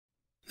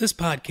This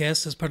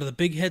podcast is part of the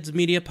Big Heads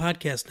Media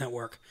Podcast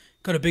Network.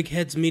 Go to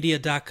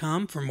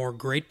bigheadsmedia.com for more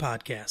great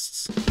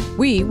podcasts.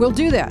 We will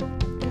do that.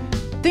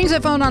 Things I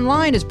Found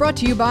Online is brought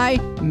to you by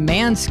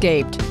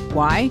Manscaped.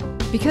 Why?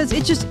 Because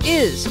it just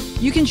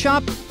is. You can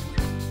shop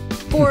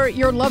for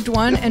your loved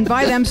one and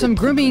buy them some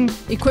grooming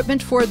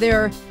equipment for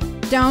their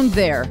down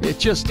there. It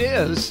just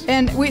is.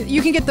 And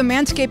you can get the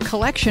Manscaped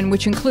collection,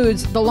 which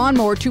includes the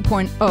Lawnmower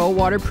 2.0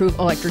 waterproof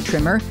electric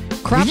trimmer,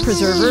 Crop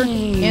Preserver,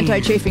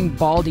 anti-chafing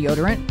ball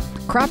deodorant,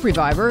 Crop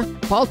Reviver,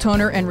 ball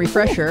toner and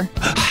refresher,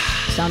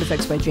 sound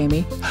effects by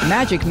Jamie,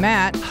 Magic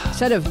Mat,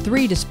 set of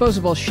 3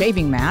 disposable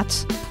shaving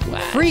mats,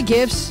 free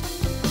gifts,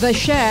 The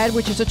Shed,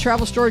 which is a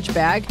travel storage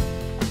bag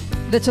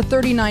that's a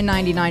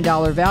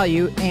 $39.99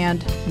 value,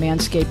 and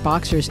Manscaped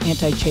Boxers,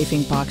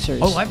 anti-chafing boxers.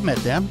 Oh, I've met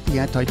them, the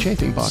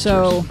anti-chafing boxers.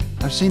 So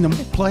I've seen them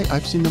play.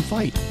 I've seen them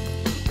fight.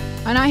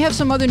 And I have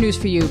some other news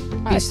for you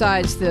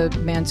besides the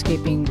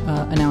manscaping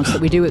announce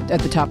that we do at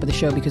the top of the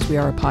show because we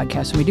are a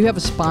podcast. And we do have a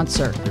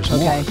sponsor. There's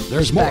more.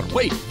 There's more.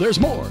 Wait, there's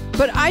more.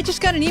 But I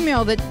just got an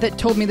email that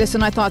told me this,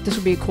 and I thought this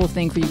would be a cool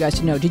thing for you guys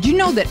to know. Did you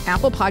know that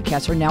Apple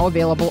Podcasts are now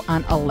available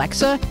on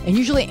Alexa? And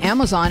usually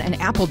Amazon and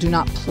Apple do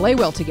not play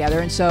well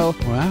together. And so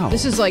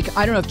this is like,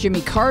 I don't know if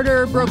Jimmy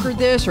Carter brokered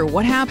this or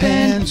what happened.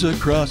 Hands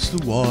across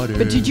the water.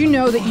 But did you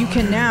know that you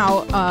can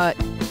now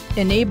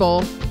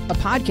enable a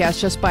podcast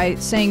just by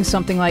saying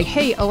something like,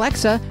 hey,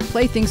 Alexa,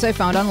 play Things I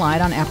Found Online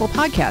on Apple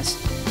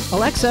Podcasts.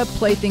 Alexa,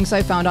 play Things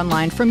I Found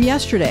Online from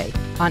yesterday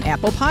on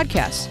Apple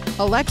Podcasts.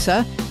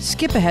 Alexa,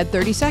 skip ahead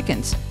 30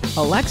 seconds.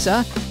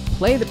 Alexa,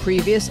 play the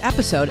previous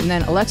episode. And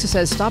then Alexa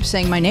says, stop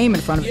saying my name in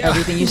front of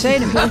everything you say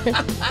to me.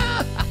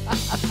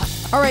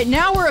 All right,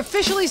 now we're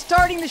officially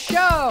starting the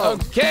show.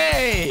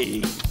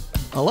 Okay.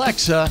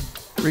 Alexa,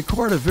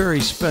 record a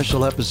very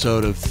special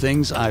episode of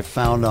Things I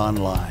Found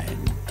Online,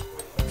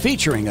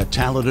 featuring a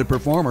talented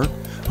performer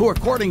who,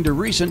 according to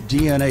recent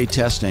DNA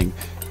testing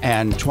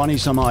and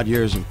 20-some-odd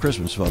years of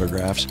Christmas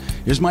photographs,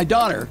 is my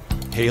daughter,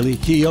 Hayley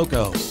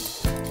Kiyoko.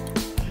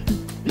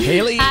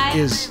 Hayley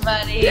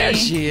everybody. There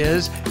she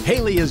is.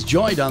 Hayley is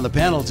joined on the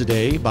panel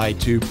today by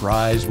 2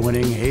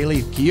 prize-winning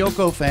Hayley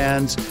Kiyoko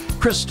fans,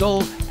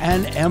 Crystal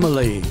and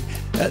Emily.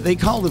 They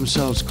call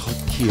themselves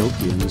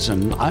Kiyokians,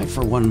 and I,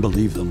 for one,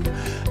 believe them.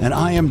 And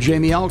I am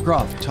Jamie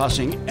Alcroft,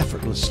 tossing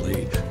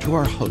effortlessly to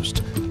our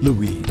host,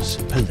 Louise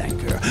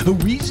Palanker.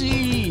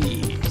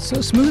 Louise! So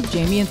smooth,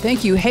 Jamie, and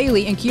thank you,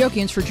 Hayley and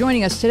Kiyokians, for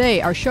joining us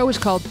today. Our show is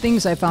called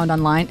Things I Found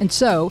Online, and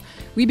so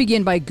we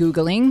begin by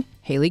Googling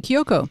Hayley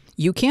Kiyoko.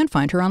 You can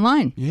find her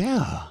online.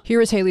 Yeah. Here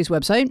is Hayley's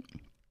website.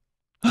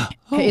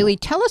 Hayley,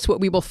 tell us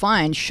what we will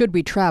find should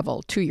we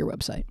travel to your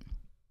website.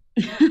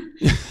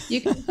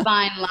 You can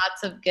find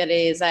lots of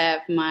goodies. I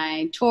have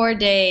my tour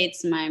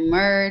dates, my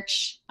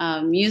merch,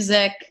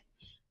 music.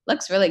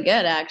 Looks really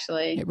good,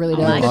 actually. It really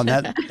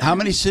does. How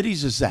many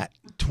cities is that?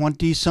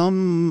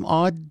 20-some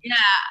odd? Yeah,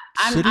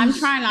 I'm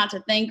trying not to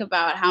think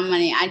about how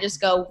many. I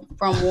just go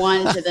from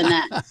one to the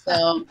next.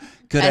 So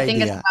I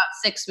think it's about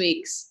 6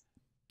 weeks.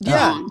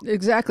 Yeah,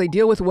 exactly.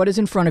 Deal with what is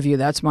in front of you.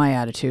 That's my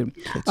attitude.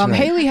 Right.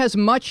 Hayley has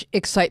much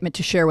excitement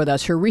to share with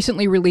us. Her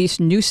recently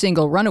released new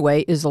single,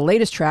 Runaway, is the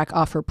latest track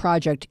off her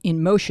project,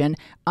 In Motion.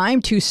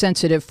 I'm Too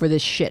Sensitive for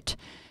This Shit.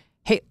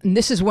 Hey, and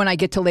this is when I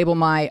get to label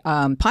my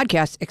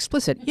podcast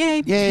explicit.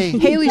 Yay. Yay.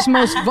 Hayley's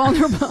most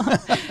vulnerable.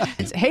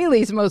 It's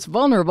Hayley's most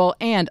vulnerable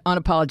and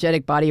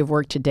unapologetic body of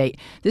work to date.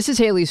 This is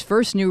Hayley's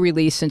first new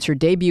release since her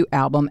debut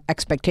album,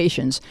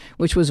 Expectations,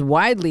 which was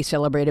widely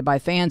celebrated by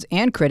fans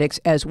and critics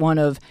as one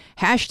of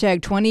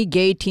hashtag 20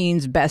 gay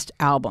teens' best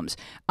albums.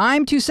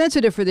 I'm Too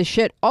Sensitive for This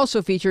Shit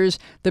also features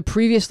the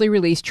previously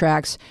released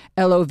tracks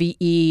Love,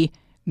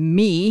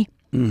 Me.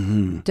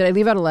 Mm-hmm. Did I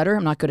leave out a letter?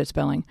 I'm not good at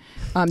spelling.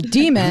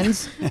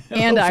 Demons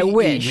and I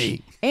Wish.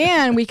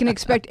 And we can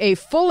expect a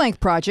full-length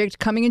project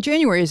coming in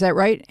January. Is that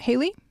right,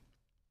 Hayley?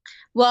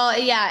 Well,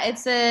 yeah,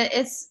 it's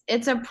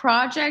a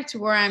project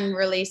where I'm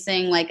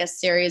releasing like a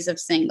series of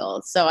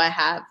singles. So I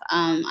have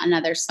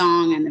another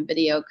song and a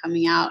video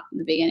coming out in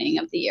the beginning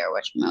of the year,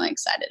 which I'm really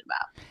excited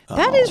about.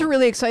 That is a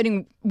really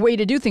exciting way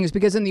to do things,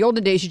 because in the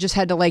olden days, you just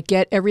had to like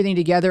get everything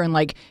together and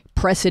like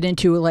press it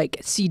into like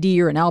a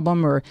CD or an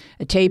album or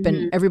a tape,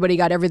 and everybody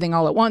got everything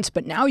all at once.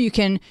 But now you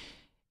can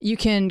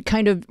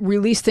kind of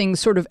release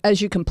things sort of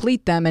as you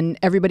complete them, and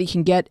everybody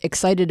can get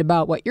excited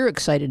about what you're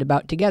excited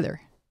about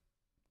together.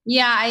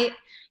 Yeah,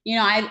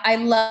 I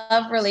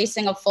love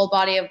releasing a full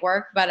body of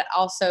work, but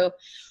also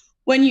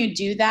when you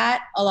do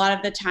that, a lot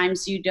of the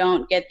times you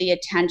don't get the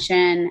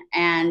attention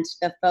and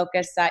the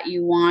focus that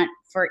you want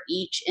for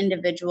each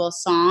individual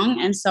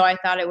song. And so I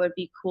thought it would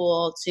be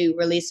cool to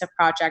release a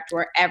project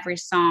where every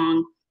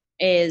song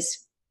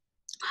is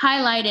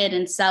highlighted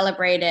and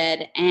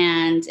celebrated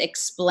and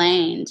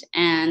explained,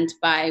 and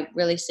by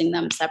releasing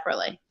them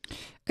separately.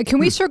 Can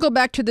we circle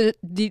back to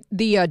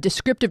the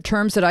descriptive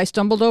terms that I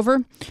stumbled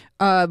over?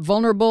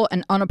 Vulnerable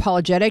and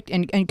unapologetic.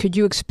 And could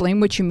you explain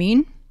what you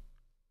mean?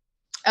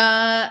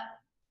 I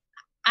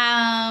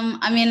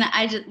mean,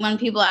 when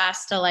people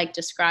ask to like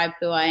describe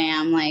who I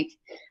am, like,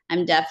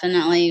 I'm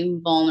definitely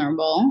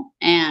vulnerable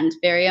and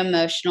very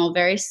emotional,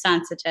 very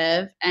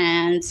sensitive.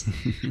 And,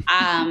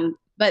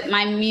 but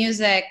my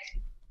music,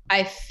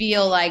 I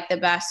feel like the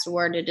best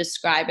word to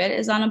describe it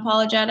is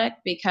unapologetic,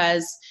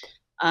 because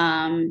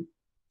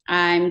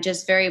I'm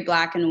just very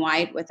black and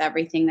white with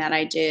everything that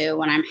I do.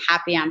 When I'm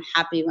happy, I'm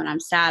happy. When I'm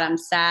sad, I'm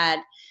sad.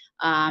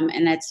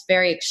 And it's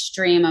very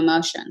extreme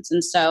emotions.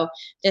 And so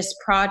this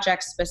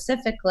project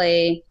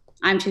specifically,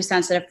 I'm Too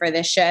Sensitive for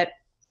This Shit,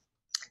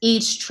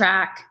 each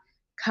track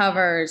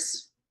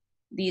covers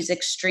these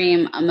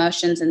extreme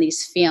emotions and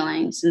these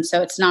feelings. And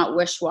so it's not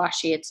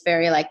wish-washy. It's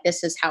very like,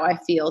 this is how I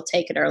feel,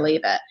 take it or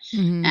leave it.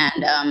 Mm-hmm.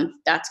 And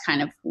that's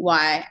kind of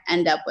why I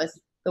end up with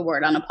the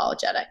word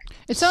unapologetic.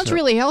 It sounds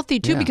really healthy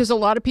too, because a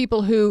lot of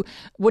people who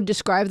would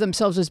describe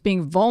themselves as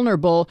being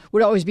vulnerable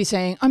would always be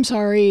saying, I'm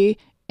sorry.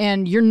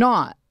 And you're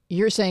not.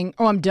 You're saying,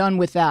 oh, I'm done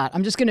with that.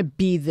 I'm just going to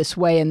be this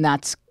way. And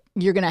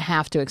you're going to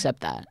have to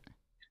accept that.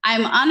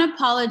 I'm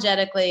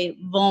unapologetically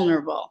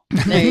vulnerable.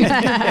 There you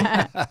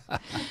go.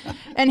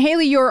 And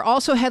Hayley, you're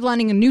also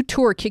headlining a new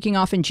tour kicking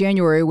off in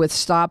January with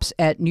stops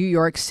at New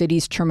York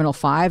City's Terminal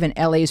 5 and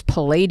LA's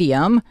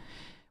Palladium.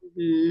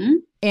 Mm-hmm.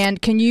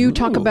 And can you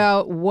talk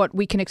about what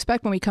we can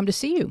expect when we come to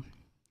see you?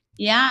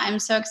 Yeah, I'm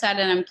so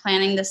excited. I'm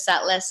planning the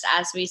set list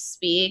as we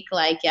speak.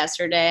 Like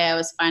yesterday, I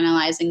was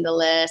finalizing the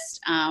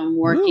list,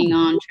 working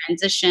on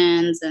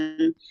transitions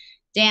and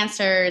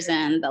dancers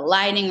and the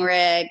lighting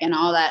rig and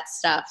all that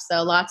stuff.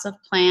 So lots of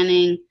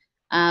planning.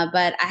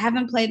 But I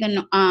haven't played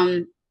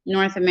the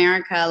North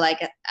America like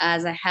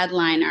as a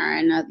headliner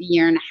in a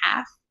year and a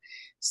half.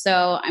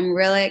 So I'm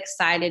really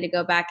excited to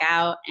go back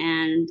out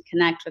and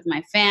connect with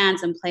my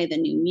fans and play the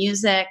new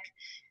music.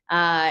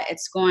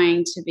 It's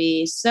going to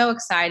be so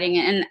exciting.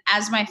 And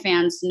as my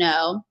fans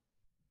know,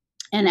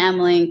 and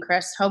Emily and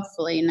Chris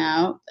hopefully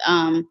know,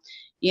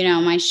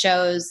 my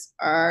shows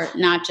are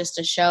not just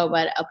a show,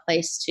 but a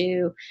place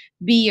to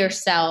be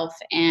yourself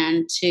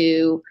and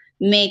to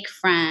make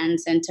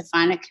friends and to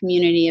find a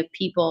community of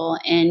people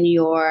in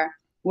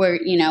where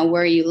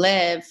you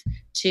live,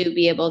 to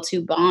be able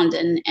to bond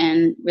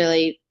and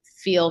really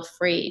feel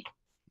free.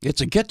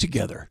 It's a get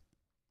together.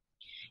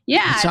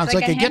 Yeah. It sounds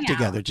like a get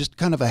together, just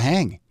kind of a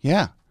hang.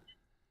 Yeah.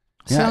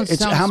 Yeah.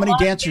 How many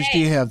dancers do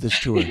you have this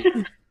tour?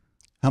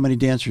 How many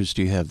dancers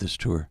do you have this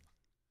tour?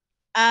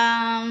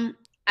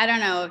 I don't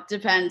know. It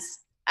depends.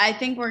 I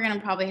think we're going to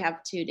probably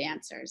have 2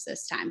 dancers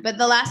this time. But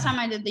the last time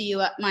I did the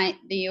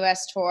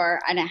US tour,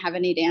 I didn't have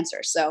any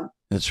dancers. So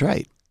that's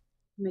right.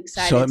 I'm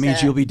excited. So it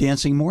means you'll be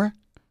dancing more?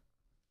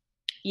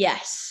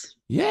 Yes.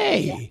 Yay.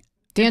 Yeah.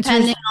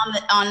 Depending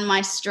on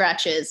my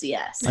stretches,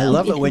 yes. I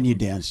love it when you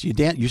dance.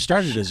 You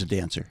started as a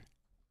dancer.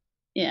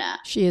 Yeah.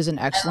 She is an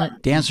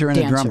excellent dancer and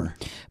a drummer.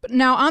 But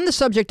now, on the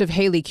subject of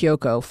Hayley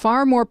Kiyoko,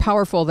 far more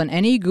powerful than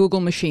any Google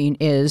machine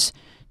is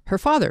her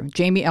father,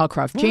 Jamie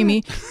Elcroft.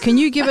 Jamie, can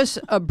you give us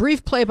a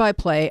brief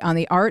play-by-play on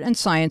the art and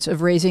science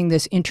of raising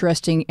this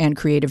interesting and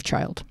creative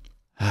child?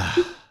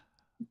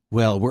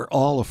 Well, we're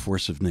all a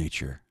force of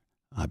nature,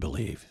 I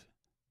believe.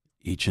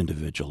 Each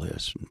individual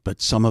is.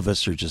 But some of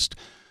us are just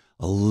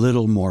a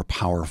little more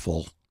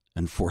powerful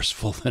and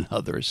forceful than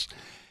others.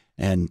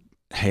 And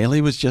Hayley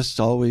was just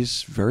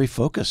always very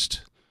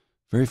focused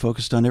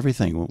on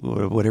everything,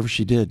 whatever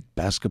she did,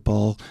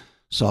 basketball,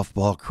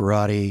 softball,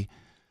 karate,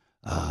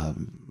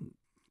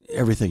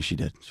 everything she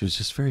did. She was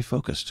just very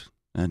focused.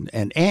 And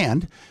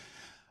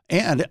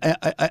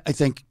I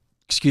think,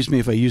 excuse me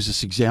if I use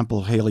this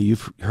example, Hayley,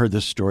 you've heard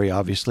this story,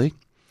 obviously,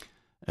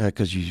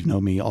 because you know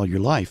me all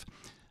your life.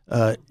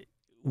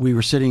 We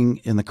were sitting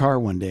in the car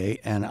one day,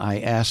 and I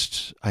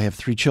have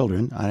 3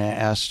 children, and I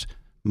asked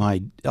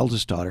my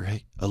eldest daughter,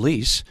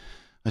 Elise,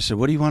 I said,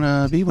 what do you want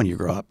to be when you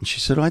grow up? And she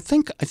said, I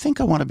think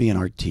I want to be an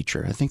art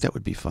teacher. I think that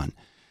would be fun.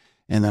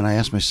 And then I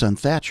asked my son,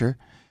 Thatcher,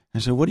 I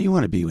said, what do you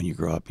want to be when you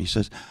grow up? And he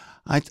says,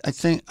 I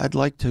think I'd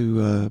like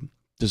to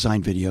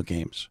design video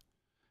games.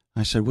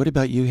 I said, what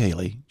about you,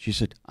 Hayley? She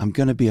said, I'm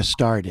going to be a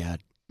star,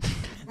 Dad.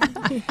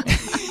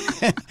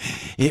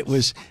 It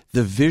was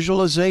the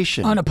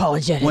visualization.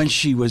 Unapologetic. When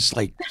she was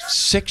like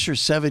 6 or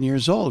 7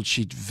 years old,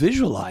 she'd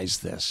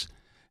visualized this.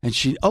 And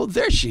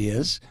there she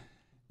is.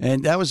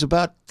 And that was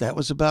about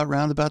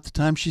round about the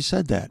time she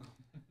said that.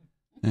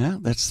 Yeah,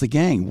 that's the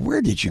gang.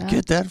 Where did you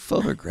get that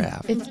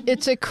photograph?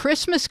 It's a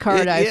Christmas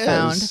card I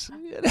found.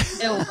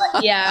 It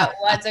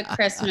was a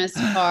Christmas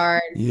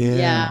card.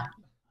 Yeah.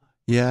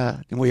 Yeah,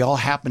 and we all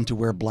happened to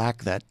wear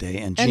black that day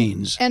and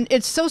jeans. And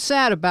it's so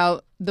sad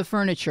about the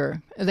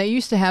furniture. They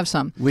used to have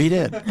some. We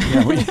did.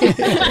 Yeah, we did.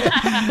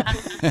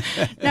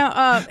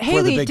 Now,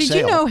 Hayley, did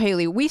you know,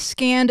 Hayley, we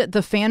scanned the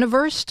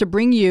Faniverse to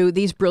bring you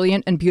these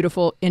brilliant and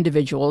beautiful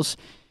individuals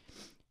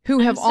who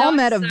have all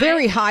met a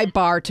very high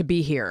bar to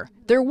be here.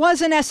 There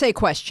was an essay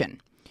question.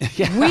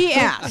 We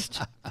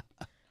asked,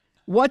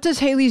 what does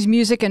Hayley's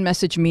music and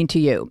message mean to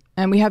you?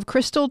 And we have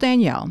Crystal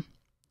Danielle.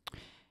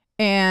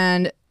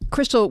 And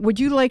Crystal, would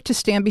you like to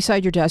stand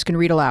beside your desk and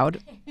read aloud?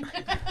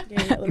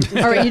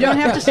 All right, you don't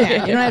have to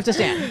stand. You don't have to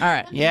stand. All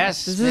right.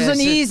 Yes. This is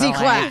an easy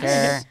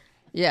class.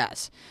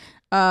 Yes.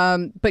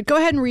 But go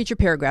ahead and read your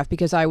paragraph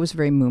because I was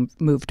very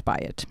moved by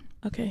it.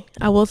 Okay.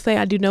 I will say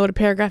I do know what a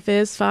paragraph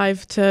is,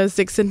 5 to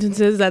 6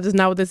 sentences. That is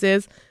not what this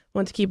is. I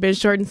want to keep it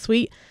short and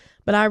sweet.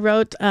 But I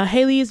wrote,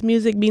 Hayley's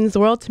music means the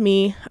world to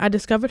me. I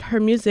discovered her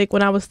music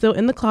when I was still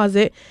in the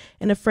closet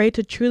and afraid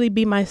to truly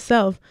be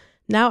myself.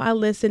 Now I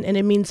listen and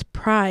it means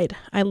pride.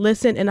 I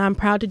listen and I'm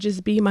proud to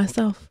just be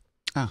myself.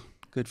 Oh,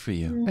 good for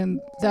you.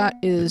 And that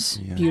is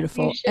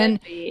beautiful.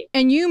 And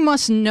you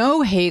must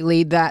know,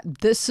 Hayley, that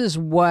this is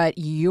what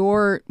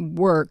your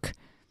work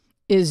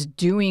is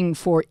doing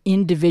for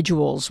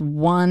individuals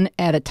one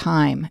at a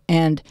time.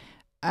 And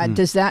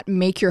does that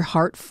make your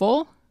heart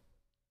full?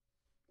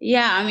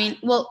 Yeah, I mean,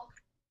 well,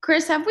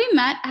 Chris, have we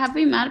met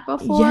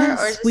before? Yes,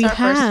 or is this we our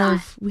first time?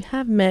 have. We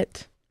have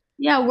met.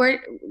 Yeah, what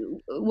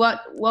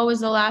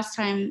was the last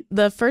time?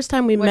 The first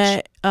time we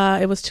met,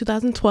 it was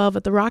 2012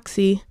 at the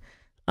Roxy.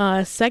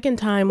 Second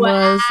time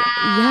was,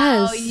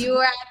 yes. You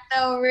were at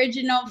the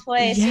original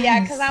place. Yes.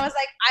 Yeah, because I was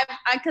like,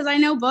 because I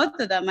know both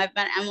of them. I've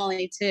met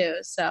Emily too,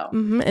 so.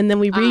 Mm-hmm. And then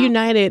we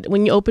reunited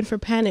when you opened for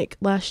Panic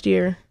last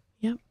year.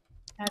 Yep.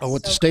 At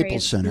the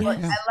Staples Center. Yes.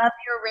 I love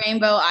your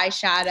rainbow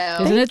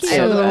eyeshadow. Isn't it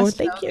so?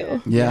 Thank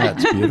you. Yeah,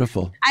 it's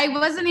beautiful. I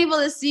wasn't able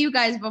to see you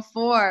guys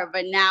before,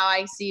 but now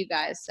I see you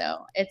guys.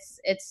 So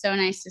it's so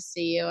nice to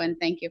see you, and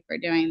thank you for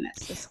doing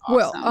this. It's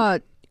awesome. Well,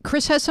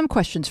 Chris has some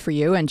questions for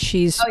you, and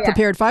she's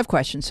prepared 5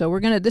 questions. So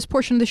this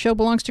portion of the show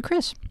belongs to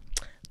Chris.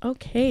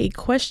 Okay,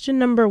 question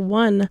number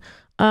 1.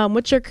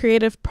 What's your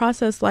creative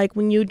process like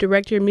when you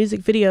direct your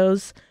music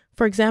videos?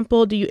 For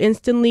example, do you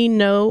instantly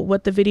know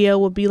what the video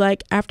will be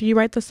like after you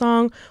write the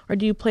song, or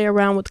do you play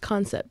around with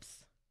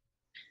concepts?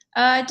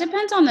 It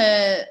depends on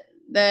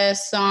the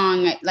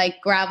song. Like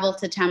Gravel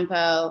to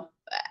Tempo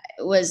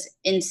was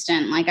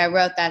instant. Like I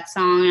wrote that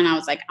song and I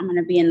was like, I'm going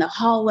to be in the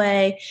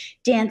hallway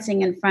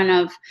dancing in front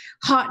of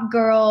hot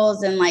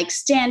girls and like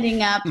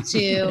standing up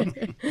to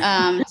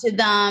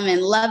them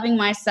and loving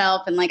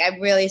myself. And like, I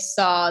really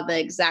saw the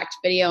exact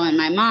video in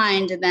my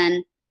mind. And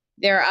then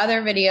there are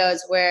other videos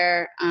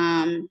where,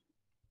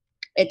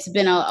 it's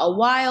been a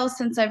while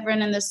since I've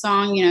written this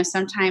song. You know,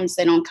 sometimes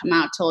they don't come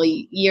out till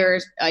a year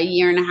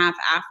and a half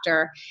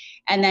after.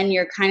 And then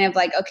you're kind of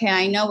like, okay,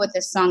 I know what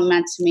this song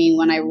meant to me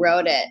when I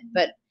wrote it,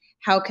 but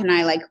how can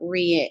I like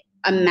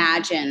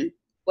reimagine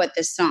what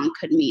this song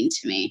could mean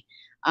to me?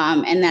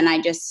 And then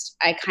I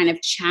kind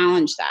of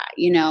challenge that,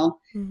 you know?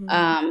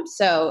 Mm-hmm.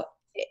 So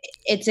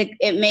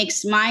it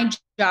makes my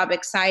job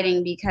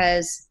exciting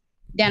because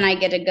then I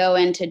get to go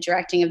into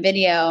directing a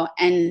video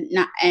and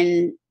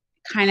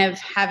kind of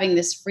having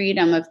this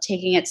freedom of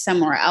taking it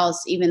somewhere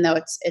else, even though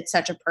it's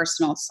such a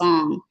personal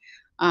song,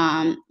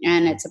 and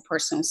it's a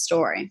personal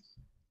story.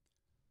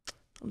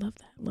 Love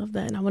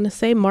that. And I want to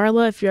say,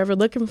 Marla, if you're ever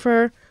looking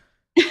for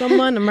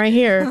someone, I'm right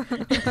here. I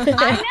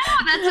know,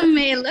 that's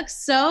amazing. It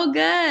looks so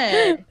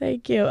good.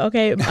 Thank you.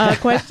 Okay,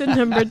 question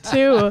number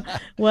 2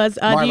 was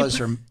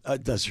Marla's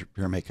does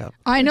her makeup.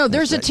 I know.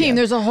 There's a team. Yeah.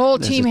 There's a whole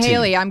team,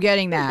 Hayley. I'm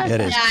getting that. It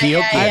is.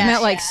 I've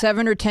met like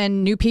 7 or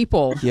 10 new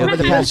people over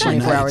the past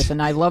 24 hours,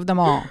 and I love them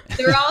all.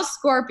 They're all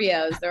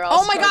Scorpios.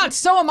 Oh my God,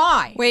 so am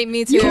I. Wait,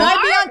 me too. Can I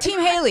be on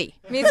Team Hayley?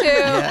 Me too.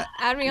 Yeah.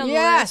 Add me on the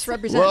list.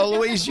 Represent. Well,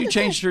 Louise, you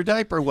changed her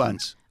diaper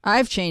once.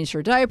 I've changed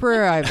her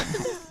diaper.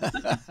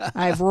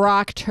 I've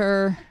rocked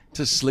her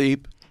to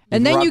sleep.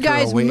 And then you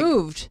guys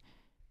moved,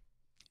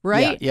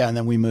 right? Yeah, and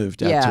then we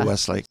moved out to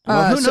Westlake.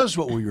 Well, who knows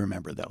what we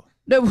remember, though?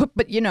 No,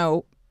 but you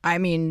know, I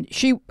mean,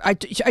 I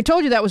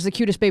told you that was the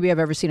cutest baby I've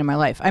ever seen in my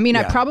life. I mean,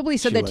 I probably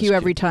said that to you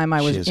every time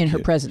I was in her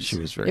presence. She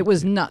was very It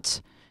was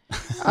nuts.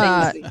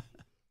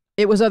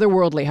 It was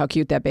otherworldly how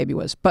cute that baby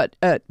was. But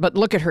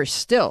look at her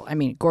still. I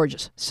mean,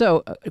 gorgeous.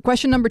 So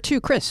question number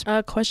 2, Chris.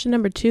 Question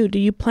number 2, do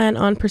you plan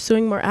on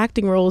pursuing more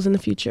acting roles in the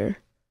future?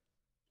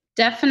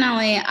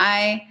 Definitely.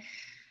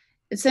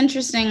 It's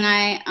interesting.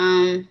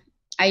 I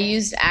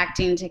used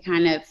acting to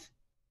kind of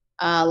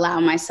allow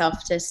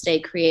myself to stay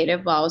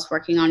creative while I was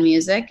working on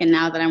music. And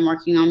now that I'm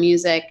working on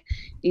music,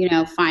 you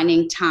know,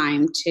 finding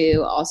time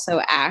to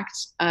also act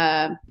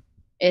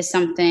is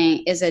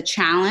a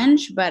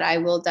challenge, but I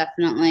will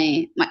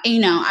definitely, you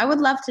know, I would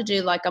love to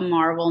do like a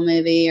Marvel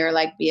movie or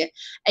like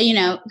you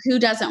know, who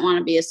doesn't want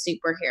to be a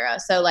superhero?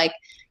 So like,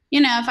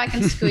 you know, if I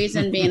can squeeze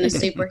in being a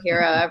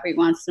superhero every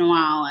once in a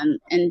while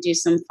and do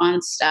some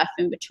fun stuff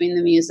in between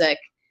the music,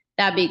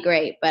 that'd be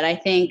great. But I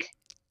think,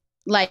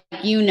 like,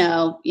 you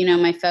know,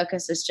 my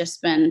focus has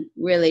just been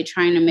really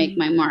trying to make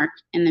my mark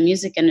in the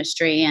music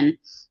industry. And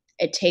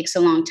it takes a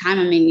long time.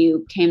 I mean,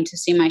 you came to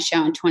see my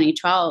show in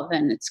 2012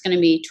 and it's going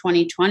to be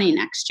 2020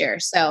 next year.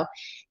 So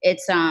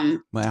it's a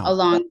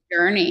long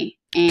journey.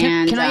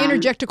 And can I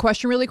interject a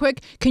question really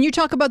quick? Can you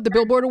talk about the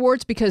Billboard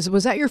Awards? Because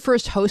was that your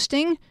first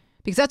hosting?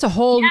 Because that's a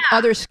whole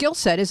other skill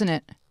set, isn't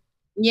it?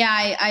 Yeah,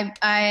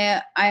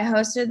 I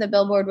hosted the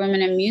Billboard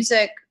Women in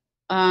Music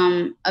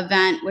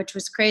event, which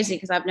was crazy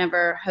because I've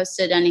never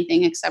hosted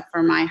anything except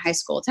for my high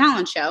school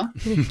talent show.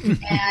 And,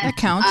 that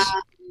counts.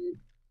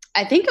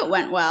 I think it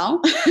went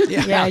well.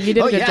 Yeah, you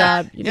did a good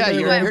job.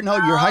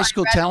 Your high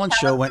school talent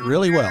show went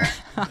really well.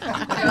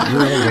 It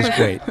really was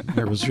great.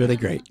 It was really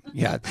great.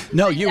 Yeah.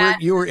 No,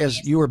 you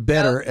were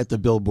better at the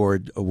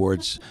Billboard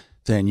Awards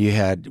than you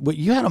had. Well,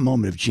 you had a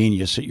moment of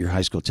genius at your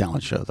high school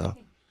talent show, though.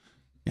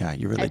 Yeah,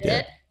 you really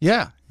did.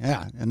 Yeah.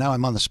 And now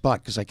I'm on the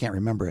spot because I can't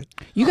remember it.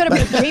 You got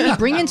to, Jamie,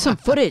 bring in some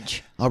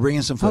footage. I'll bring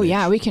in some footage. Oh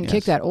yeah, we can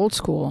kick that old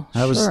school.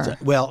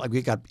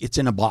 It's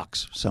in a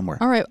box somewhere.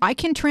 All right, I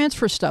can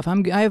transfer stuff.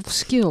 I have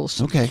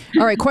skills. Okay.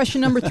 All right,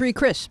 question number 3,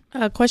 Chris.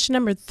 Question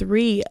number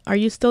 3: Are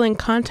you still in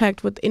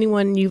contact with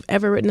anyone you've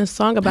ever written a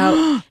song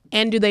about,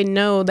 and do they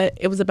know that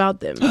it was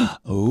about them?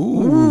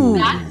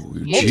 Ooh,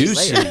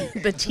 juicy.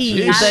 The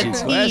tea. Juicy The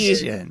tea.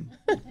 question.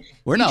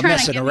 We're not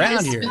messing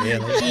around here,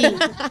 Haley.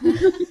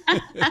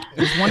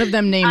 Is one of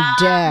them named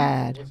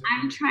Dad?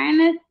 I'm trying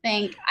to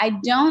think. I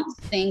don't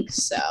think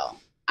so.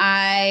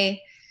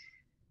 I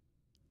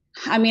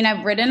mean,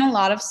 I've written a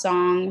lot of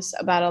songs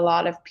about a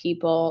lot of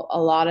people. A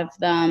lot of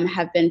them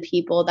have been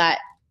people that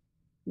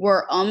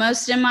were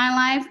almost in my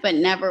life, but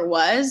never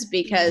was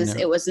because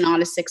it was not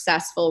a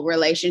successful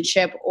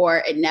relationship,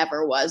 or it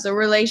never was a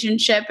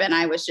relationship, and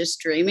I was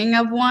just dreaming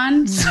of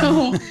one.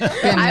 So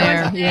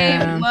I would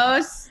say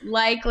most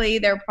likely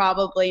they're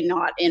probably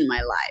not in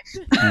my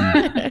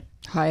life.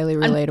 Highly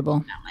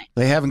relatable.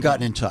 They haven't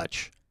gotten in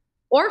touch.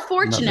 Or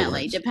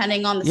fortunately,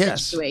 depending on the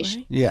situation.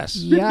 Right? Yes.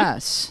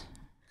 Yes.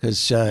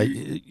 Because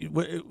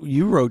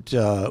you wrote,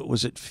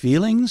 was it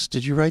Feelings?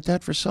 Did you write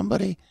that for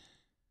somebody?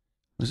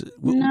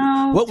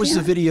 No. What was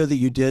the video that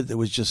you did that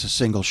was just a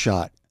single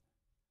shot?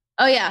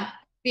 Oh, yeah.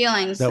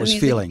 Feelings. That was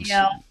Feelings.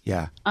 Video.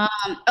 Yeah.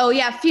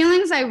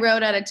 Feelings I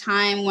wrote at a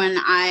time when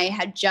I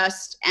had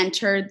just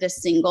entered the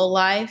single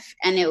life.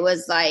 And it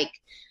was like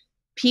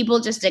people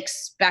just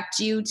expect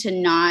you to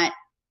not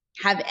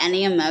have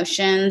any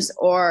emotions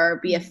or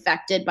be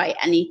affected by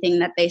anything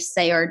that they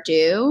say or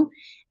do.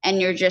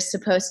 And you're just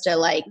supposed to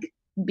like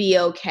be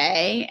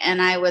okay. And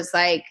I was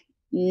like,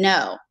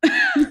 no.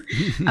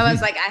 I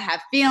was like, I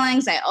have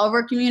feelings. I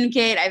over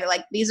communicate. I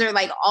like, these are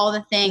like all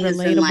the things.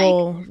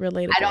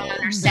 Relatable. I don't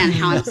understand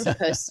how I'm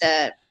supposed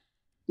to,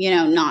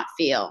 not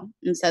feel.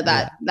 And so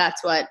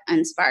that's what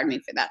inspired me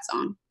for that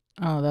song.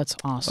 Oh, that's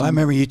awesome. Well, I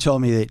remember you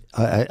told me that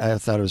I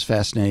thought it was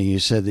fascinating. You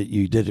said that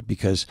you did it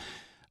because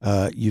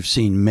you've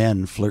seen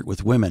men flirt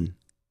with women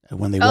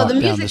when they walk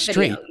down the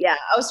street. Video. Yeah.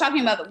 I was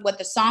talking about what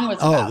the song was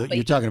about. Oh,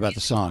 you're talking about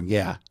the song.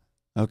 Yeah.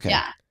 Okay.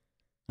 Yeah.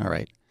 All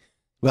right.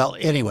 Well,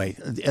 anyway,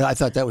 I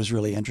thought that was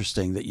really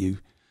interesting that you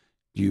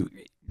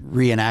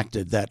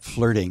reenacted that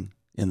flirting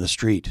in the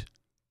street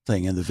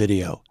thing in the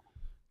video.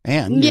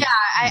 And yeah,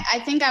 I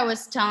think I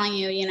was telling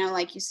you,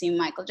 like you see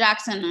Michael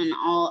Jackson and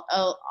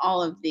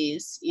all of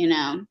these,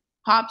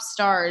 pop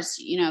stars,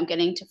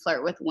 getting to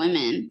flirt with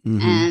women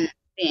and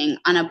being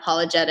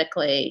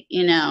unapologetically,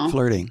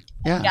 flirting.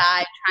 Yeah. A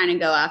guy trying to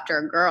go after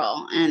a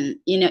girl, and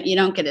you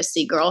don't get to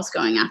see girls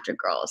going after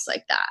girls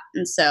like that.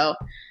 And so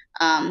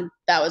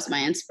that was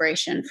my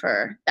inspiration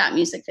for that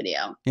music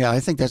video. Yeah, I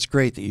think that's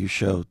great that you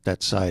show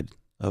that side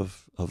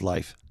of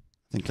life.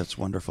 I think that's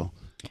wonderful.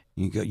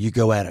 You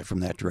go at it from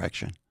that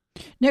direction.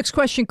 Next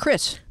question,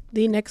 Chris.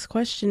 The next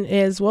question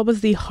is, what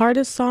was the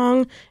hardest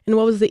song and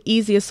what was the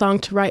easiest song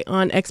to write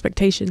on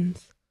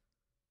Expectations?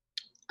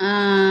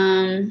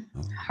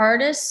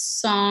 Hardest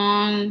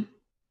song.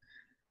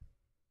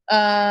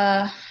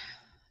 There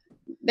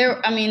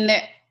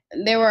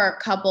were a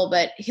couple,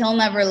 but He'll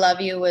Never Love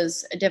You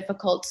was a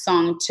difficult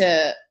song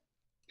to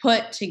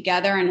put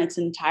together in its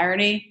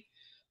entirety.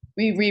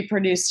 We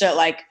reproduced it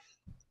like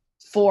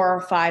 4 or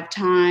 5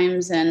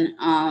 times, and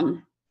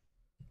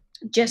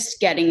just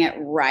getting it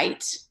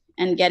right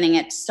and getting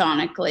it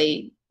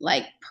sonically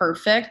like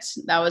perfect.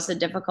 That was a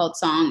difficult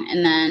song.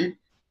 And then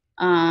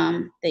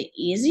the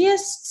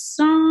easiest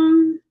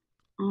song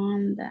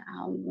on the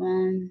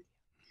album,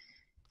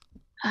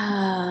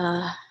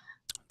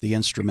 the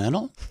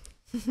instrumental?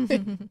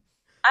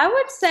 I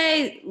would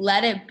say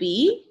Let It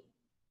Be.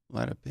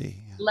 Let It Be.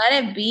 Yeah. Let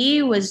It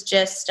Be was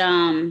just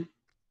a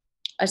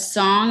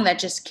song that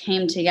just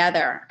came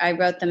together. I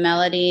wrote the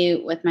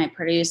melody with my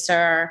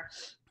producer,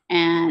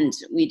 and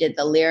we did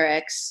the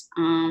lyrics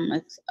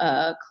with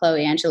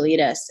Chloe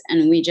Angelides,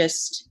 and we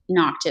just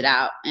knocked it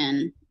out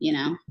in,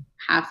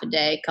 half a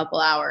day, couple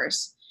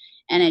hours.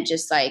 And it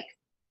just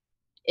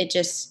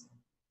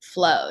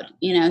flowed,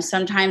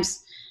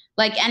 sometimes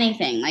like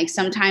anything, like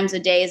sometimes a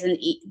day is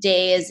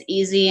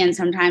easy and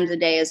sometimes a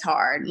day is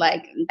hard.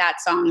 Like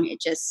that song, it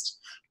just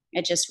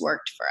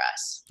worked for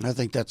us. I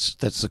think that's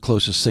the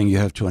closest thing you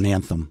have to an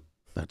anthem,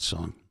 that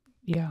song.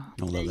 Yeah.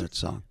 I love that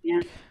song.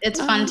 Yeah. It's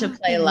fun to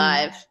play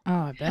live. Oh,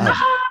 I bet.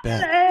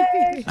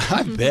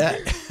 I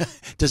bet.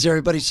 Does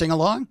everybody sing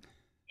along?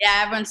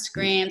 Yeah, everyone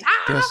screams.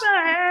 But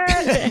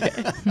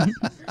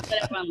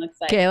everyone looks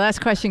like. Okay,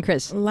 last question,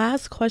 Chris.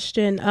 Last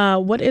question.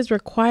 What is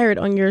required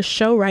on your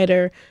show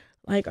writer?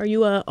 Like, are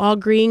you a all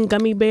green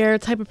gummy bear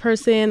type of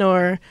person,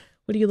 or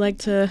what do you like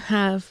to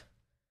have?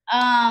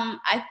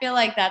 I feel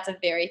like that's a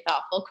very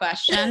thoughtful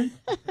question.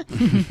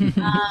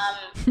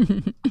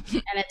 And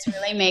it's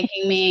really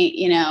making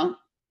me,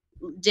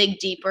 dig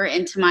deeper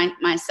into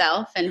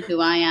myself and who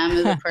I am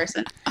as a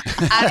person.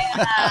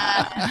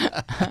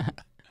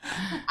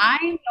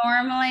 I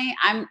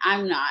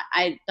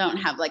don't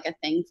have like a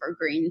thing for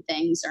green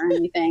things or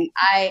anything.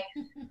 I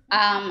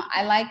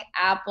like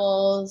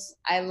apples.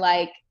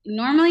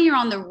 Normally you're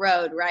on the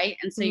road, right?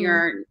 And so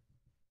you're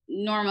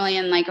normally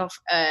in like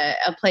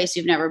a place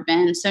you've never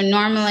been. So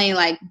normally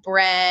like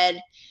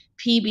bread,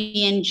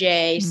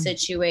 PB&J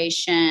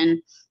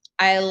situation.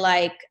 I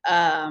like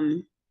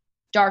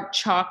dark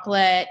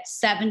chocolate,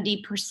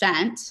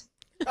 70%.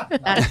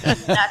 That's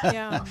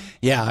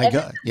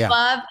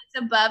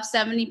above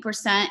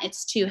 70%.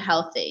 It's too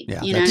healthy.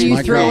 Yeah, you know.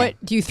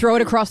 Do you throw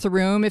it across the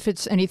room if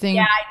it's anything?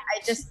 Yeah, I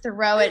just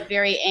throw it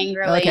very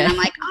angrily, and I'm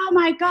like, oh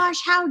my gosh,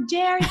 how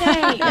dare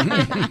they?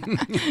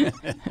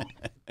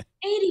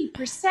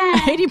 80%.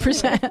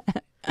 80%.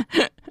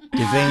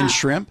 Devane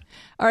shrimp.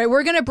 All right,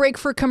 we're going to break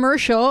for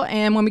commercial,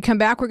 and when we come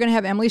back, we're going to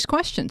have Emily's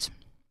questions.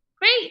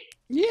 Great.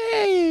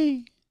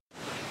 Yay!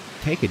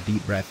 Take a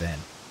deep breath in.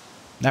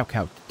 Now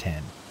count to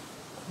 10.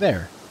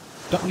 There.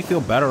 Don't you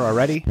feel better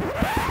already?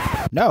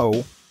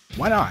 No.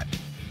 Why not?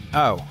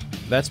 Oh,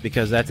 that's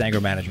because that's anger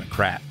management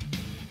crap.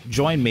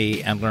 Join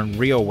me and learn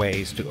real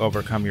ways to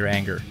overcome your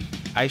anger.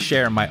 I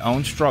share my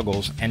own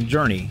struggles and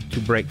journey to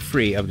break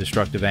free of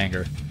destructive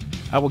anger.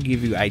 I will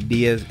give you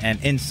ideas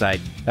and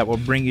insight that will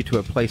bring you to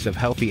a place of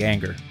healthy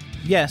anger.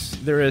 Yes,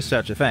 there is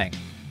such a thing.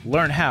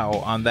 Learn how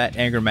on That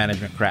Anger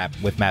Management Crap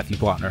with Matthew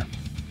Plotner.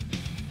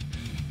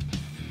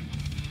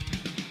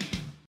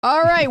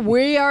 All right,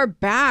 we are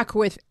back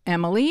with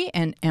Emily.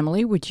 And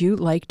Emily, would you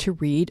like to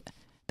read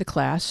the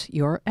class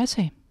your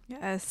essay?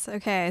 Yes.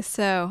 Okay.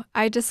 So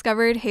I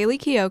discovered Hayley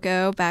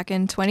Kiyoko back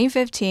in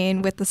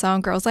 2015 with the song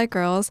Girls Like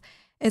Girls.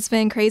 It's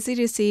been crazy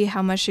to see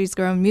how much she's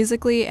grown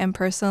musically and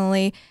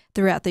personally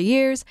throughout the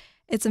years.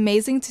 It's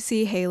amazing to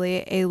see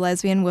Hayley, a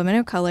lesbian woman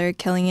of color,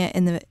 killing it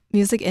in the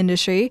music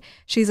industry.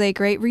 She's a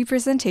great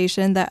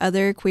representation that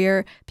other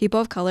queer people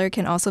of color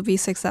can also be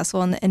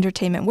successful in the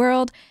entertainment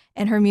world,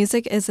 and her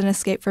music is an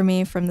escape for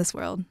me from this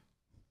world.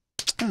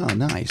 Oh,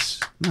 nice.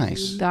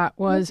 Nice. That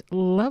was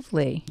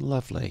lovely.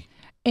 Lovely.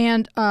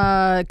 And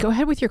go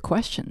ahead with your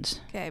questions.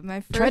 Okay, my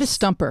first... Try to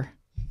stump her.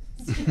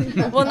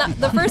 Well, not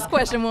the first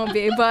question won't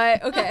be,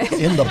 but okay.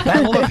 In the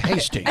Battle of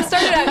Hastings. I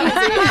started out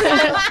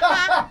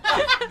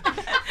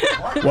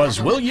easy.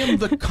 Was William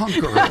the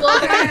Conqueror.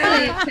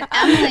 Well,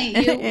 Emily,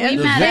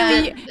 we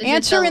met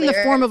answer in the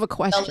form of a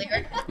question.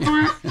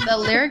 The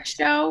lyric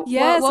show?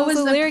 Yes, what was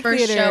the lyric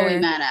first theater show we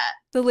met at?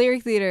 The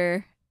Lyric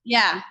Theater.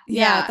 Yeah.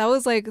 That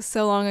was like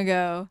so long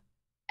ago.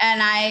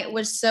 And I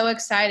was so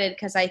excited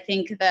because I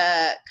think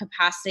the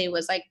capacity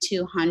was like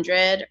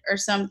 200 or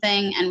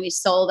something, and we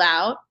sold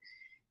out.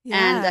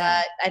 Yeah. And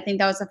I think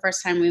that was the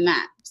first time we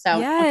met. So,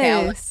 okay,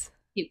 I'll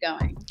keep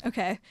going.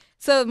 Okay.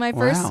 So my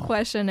first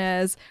question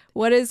is,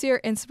 what is your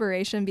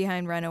inspiration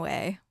behind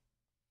Runaway?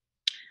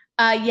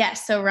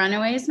 Yes. So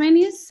Runaway is my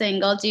new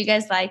single. Do you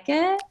guys like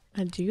it?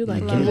 I do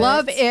like it.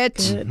 Love it.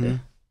 Good. Mm-hmm.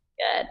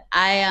 Good.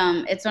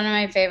 It's one of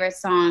my favorite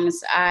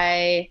songs.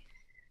 I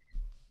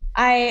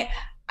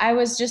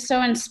was just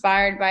so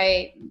inspired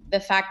by the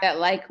fact that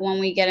like when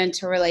we get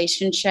into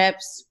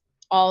relationships,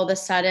 all of a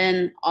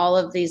sudden all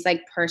of these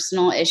like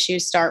personal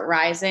issues start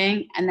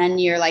rising, and then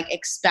you're like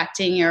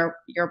expecting your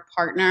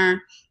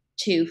partner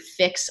to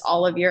fix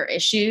all of your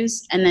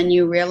issues, and then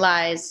you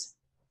realize,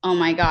 oh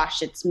my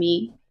gosh, it's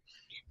me.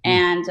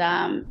 And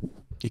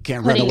you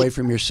can't run away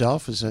from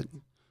yourself, is it?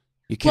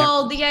 You can't.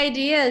 Well, the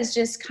idea is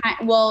just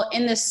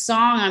in this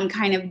song I'm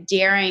kind of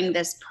daring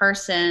this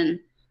person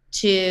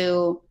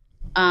to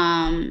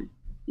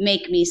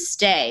make me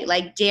stay,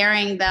 like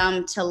daring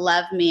them to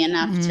love me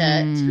enough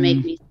to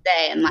make me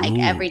stay. And like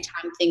every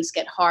time things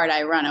get hard,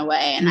 I run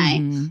away,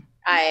 and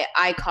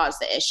I cause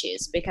the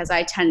issues because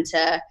I tend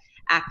to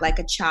act like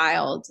a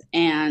child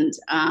and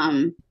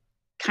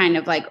kind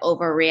of like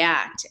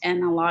overreact.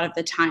 And a lot of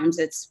the times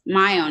it's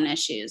my own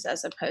issues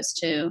as opposed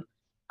to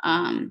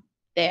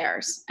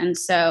theirs. And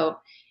so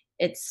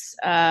it's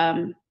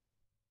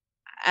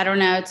I don't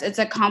know. It's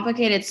a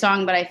complicated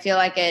song, but I feel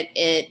like it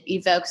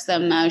evokes the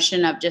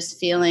emotion of just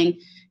feeling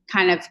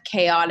kind of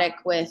chaotic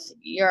with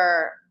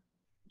your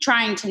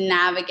trying to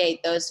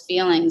navigate those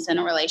feelings in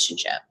a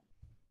relationship.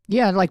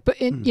 Yeah, like, but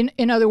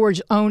in other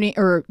words, owning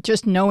or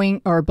just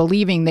knowing or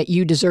believing that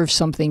you deserve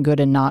something good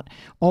and not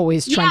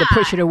always trying to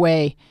push it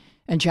away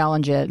and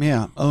challenge it.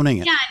 Yeah, owning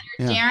it. Yeah,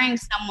 and you're daring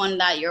someone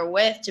that you're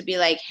with to be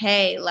like,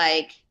 hey,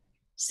 like,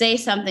 say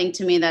something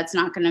to me that's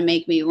not going to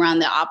make me run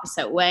the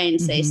opposite way and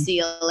say, see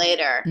you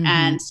later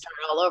and start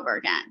all over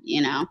again,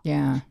 you know?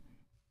 Yeah.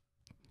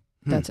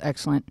 That's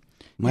excellent.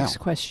 Wow. Next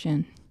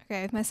question.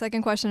 Okay, my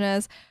second question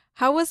is,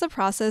 how was the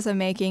process of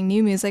making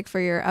new music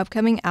for your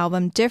upcoming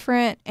album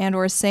different and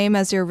or same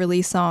as your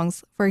release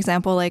songs? For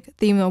example, like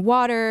theme of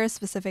water,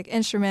 specific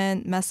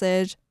instrument,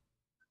 message.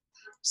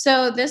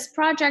 So this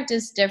project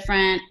is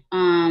different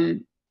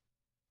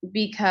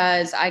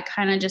because I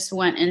kind of just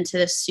went into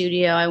the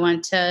studio. I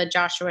went to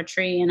Joshua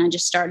Tree and I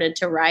just started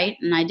to write,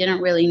 and I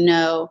didn't really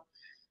know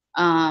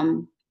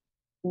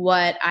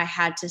what I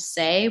had to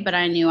say, but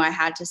I knew I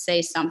had to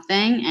say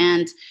something.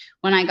 And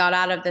when I got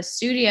out of the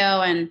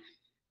studio and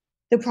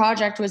the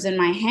project was in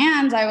my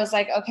hands, I was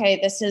like, okay,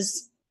 this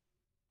is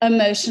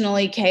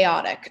emotionally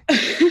chaotic.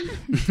 And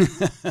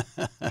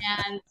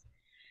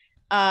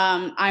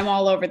I'm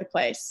all over the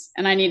place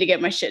and I need to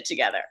get my shit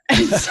together.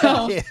 And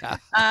so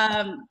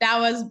that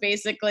was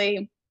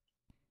basically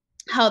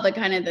how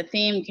the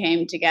theme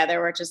came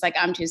together, which is like,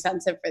 I'm too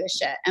sensitive for this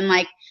shit. And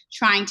like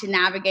trying to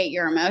navigate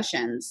your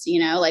emotions,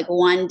 you know, like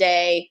one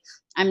day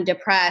I'm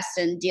depressed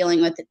and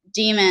dealing with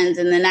demons,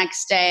 and the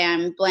next day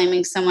I'm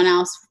blaming someone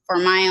else for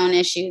my own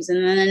issues.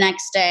 And then the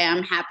next day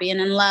I'm happy and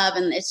in love.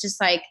 And it's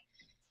just like,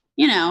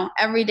 you know,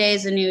 every day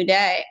is a new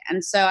day.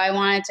 And so I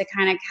wanted to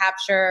kind of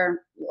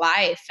capture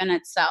life in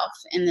itself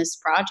in this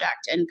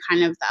project and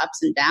kind of the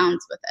ups and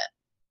downs with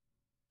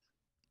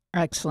it.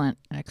 Excellent.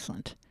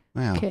 Excellent.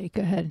 Wow. Okay,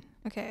 go ahead.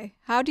 Okay.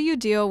 How do you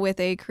deal with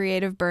a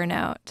creative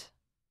burnout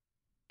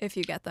if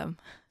you get them?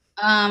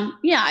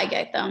 Yeah, I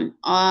get them.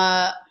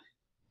 I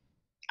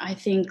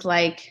think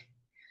like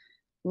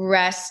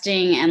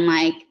resting and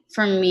like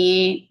for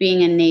me,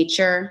 being in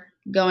nature,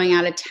 going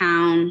out of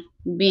town,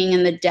 being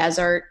in the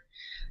desert,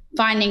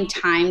 finding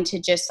time to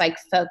just like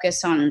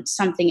focus on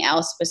something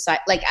else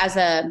besides, like as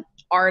a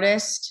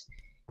artist,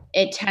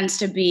 it tends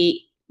to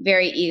be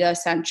very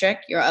egocentric.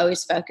 You're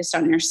always focused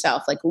on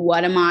yourself. Like,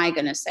 what am I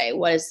going to say?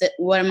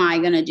 What am I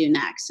going to do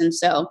next? And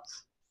so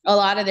a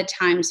lot of the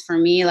times for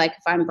me, like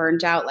if I'm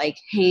burnt out, like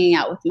hanging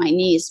out with my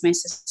niece, my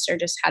sister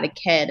just had a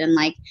kid, and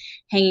like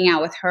hanging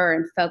out with her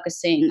and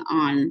focusing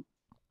on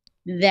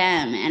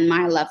them and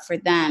my love for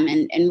them,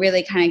 and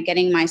really kind of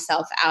getting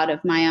myself out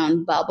of my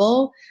own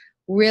bubble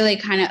really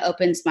kind of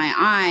opens my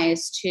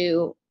eyes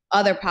to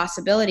other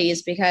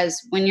possibilities.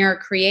 Because when you're a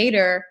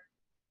creator,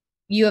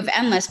 you have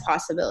endless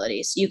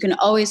possibilities. You can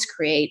always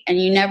create, and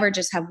you never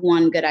just have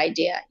one good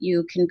idea.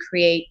 You can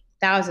create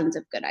thousands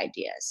of good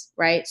ideas,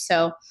 right?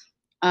 So,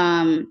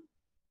 you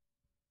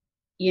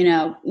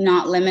know,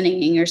 not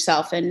limiting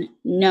yourself and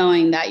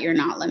knowing that you're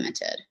not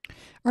limited.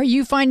 Are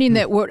you finding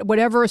that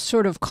whatever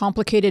sort of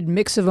complicated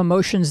mix of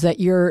emotions that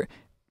you're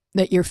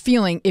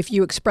feeling, if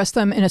you express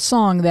them in a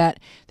song that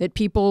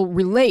people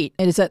relate,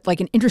 is that like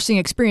an interesting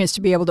experience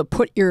to be able to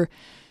put your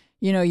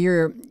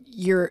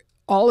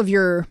all of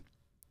your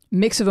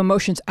mix of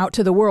emotions out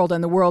to the world,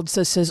 and the world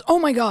says, oh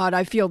my God,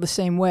 I feel the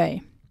same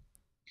way?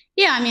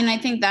 Yeah, I mean, I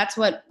think that's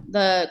what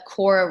the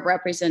core of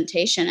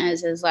representation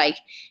is like,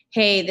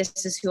 hey,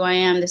 this is who I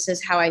am. This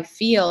is how I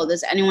feel.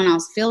 Does anyone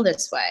else feel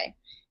this way?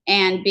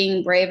 And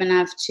being brave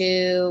enough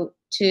to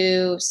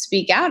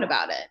speak out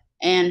about it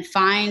and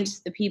find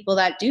the people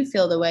that do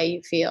feel the way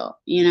you feel,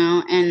 you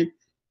know, and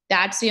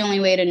that's the only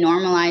way to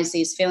normalize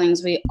these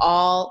feelings.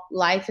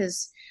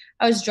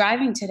 I was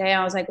driving today.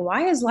 I was like,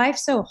 why is life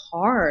so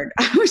hard?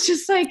 I was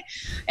just like,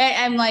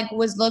 I'm like,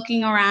 was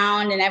looking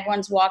around and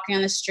everyone's walking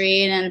on the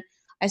street, and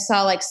I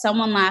saw like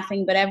someone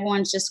laughing, but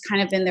everyone's just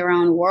kind of in their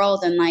own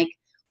world. And like,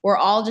 we're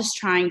all just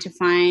trying to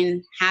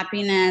find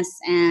happiness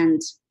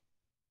and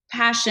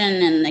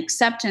passion and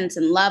acceptance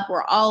and love.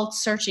 We're all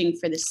searching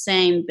for the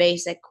same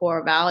basic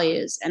core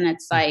values. And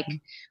it's like,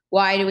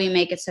 why do we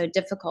make it so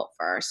difficult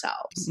for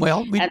ourselves?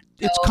 Well,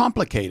 it's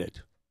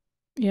complicated.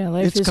 Yeah,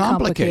 life is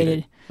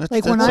complicated.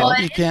 Like when I know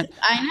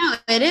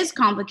it is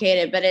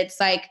complicated, but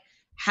it's like,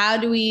 how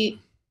do we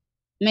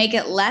make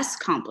it less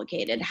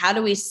complicated? How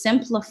do we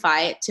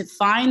simplify it to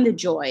find the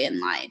joy in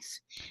life?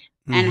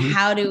 And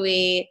how do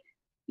we,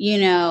 you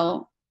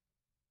know,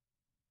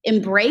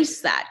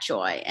 embrace that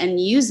joy and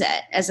use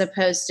it, as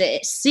opposed to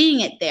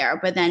seeing it there,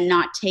 but then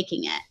not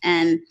taking it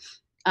and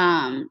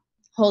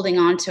holding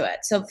on to it.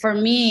 So for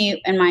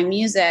me and my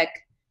music,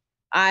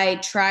 I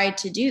try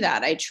to do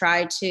that. I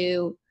try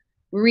to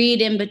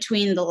read in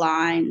between the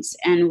lines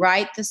and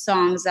write the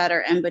songs that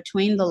are in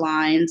between the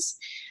lines.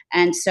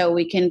 And so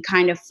we can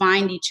kind of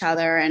find each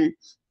other. And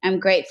I'm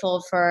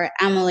grateful for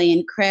Emily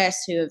and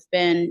Chris, who have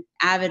been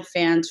avid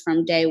fans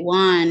from day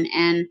one.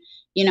 And,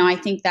 you know, I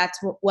think that's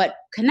what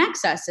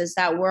connects us, is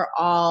that we're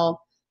all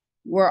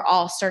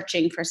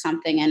searching for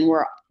something, and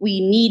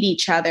we need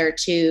each other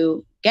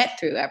to get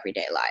through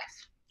everyday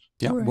life.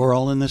 Yeah, right. We're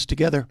all in this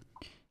together.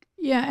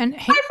 Yeah, and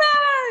high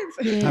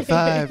five! High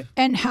five.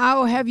 And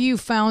how have you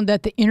found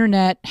that the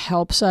internet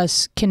helps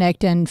us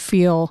connect and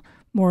feel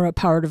more a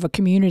part of a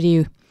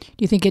community? Do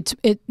you think is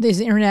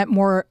the internet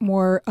more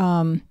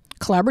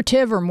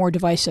collaborative or more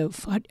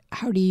divisive?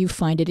 How do you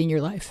find it in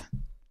your life?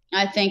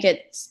 I think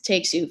it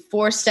takes you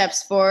 4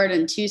 steps forward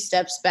and 2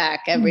 steps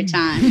back every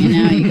time. You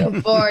know, you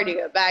go forward, you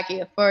go back, you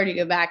go forward, you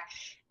go back.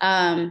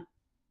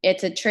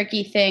 It's a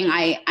tricky thing.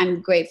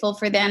 I'm grateful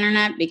for the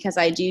internet, because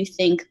I do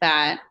think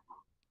that,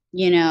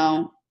 you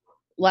know,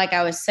 like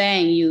I was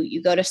saying,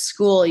 you go to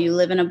school, you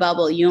live in a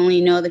bubble, you only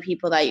know the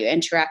people that you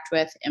interact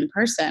with in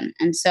person.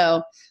 And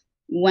so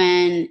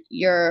when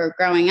you're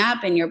growing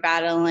up and you're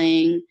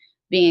battling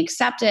being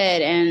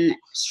accepted and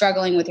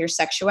struggling with your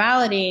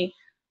sexuality,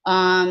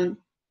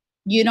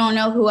 you don't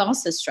know who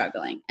else is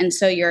struggling. And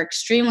so you're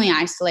extremely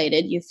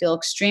isolated. You feel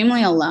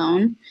extremely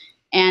alone,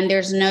 and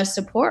there's no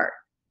support.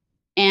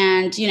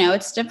 And,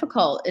 it's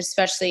difficult,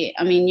 especially,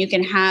 you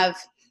can have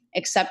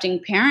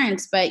accepting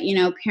parents, but,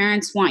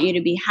 parents want you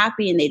to be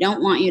happy and they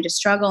don't want you to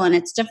struggle. And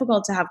it's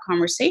difficult to have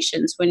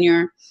conversations when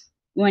you're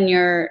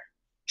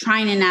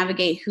trying to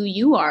navigate who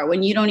you are,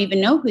 when you don't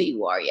even know who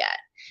you are yet.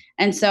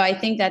 And so I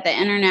think that the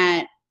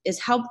internet is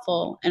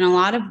helpful in a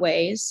lot of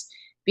ways,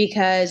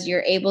 because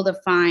you're able to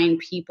find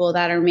people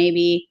that are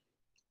maybe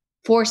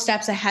 4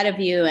 steps ahead of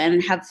you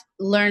and have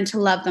learned to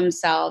love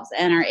themselves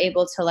and are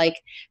able to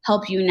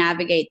help you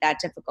navigate that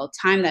difficult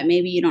time that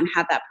maybe you don't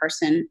have that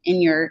person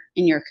in your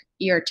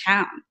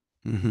town.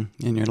 Mm-hmm.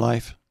 In your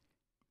life.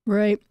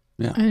 Right.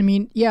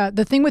 Yeah.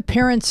 The thing with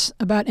parents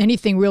about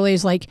anything really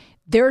is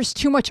there's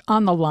too much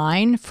on the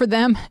line for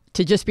them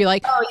to just be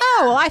like,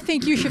 well, I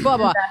think you should blah,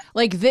 blah.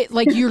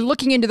 You're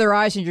looking into their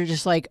eyes and you're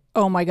just like,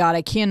 oh my God,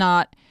 I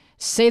cannot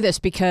say this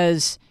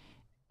because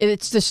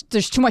it's just,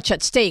 there's too much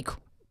at stake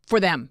for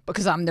them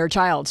because I'm their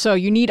child. So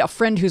you need a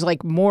friend who's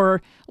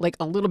more,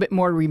 a little bit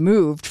more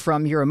removed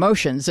from your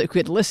emotions that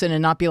could listen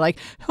and not be like,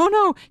 oh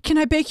no, can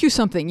I bake you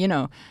something? It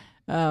doesn't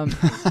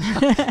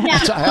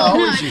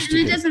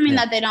mean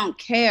that they don't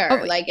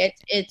care. It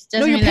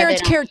doesn't your mean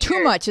parents that they care don't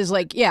too much is no,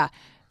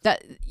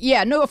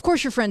 of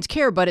course your friends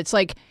care, but it's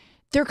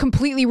they're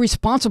completely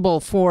responsible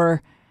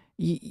for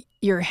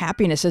your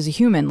happiness as a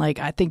human.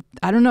 I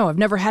don't know. I've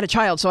never had a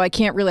child, so I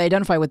can't really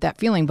identify with that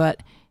feeling,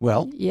 but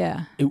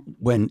yeah.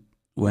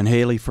 When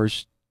Hayley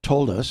first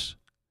told us,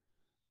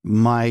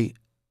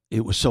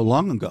 it was so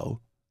long ago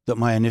that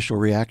my initial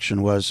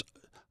reaction was,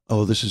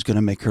 oh, this is going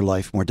to make her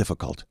life more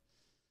difficult.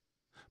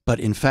 But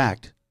in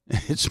fact,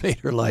 it's made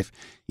her life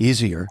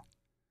easier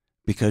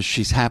because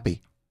she's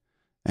happy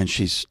and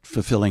she's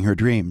fulfilling her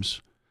dreams.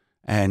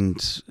 And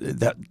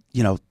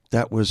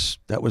that was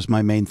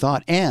my main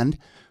thought. And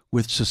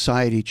with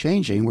society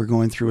changing, we're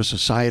going through a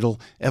societal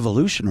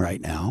evolution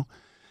right now.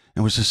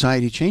 And with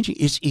society changing,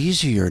 it's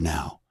easier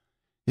now.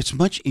 It's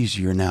much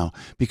easier now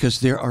because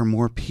there are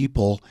more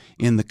people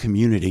in the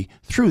community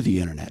through the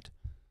internet.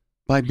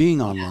 By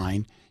being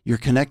online, you're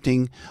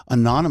connecting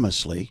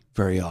anonymously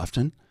very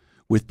often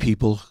with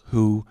people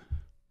who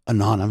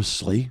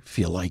anonymously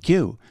feel like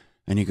you.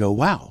 And you go,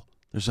 wow,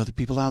 there's other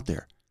people out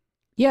there.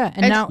 Yeah.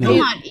 And it's still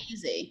not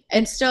easy.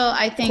 It's still,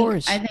 I think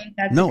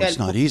that's no, it's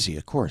not easy,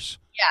 of course.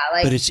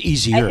 Yeah. But it's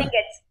easier. I think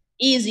it's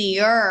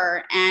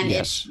easier and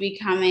it's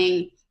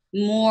becoming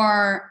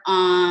more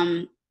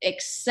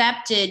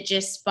accepted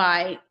just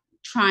by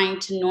trying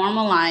to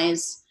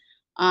normalize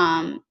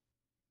the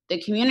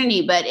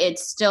community, but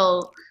it's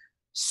still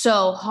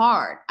so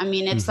hard.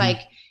 It's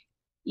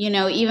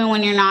even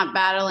when you're not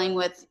battling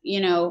with,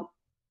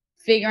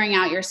 figuring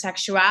out your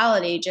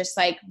sexuality, just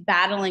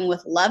battling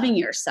with loving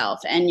yourself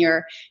and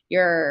your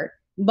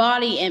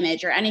body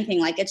image or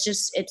anything,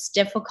 it's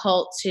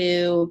difficult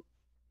to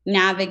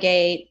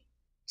navigate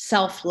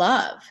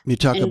self-love. You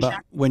talk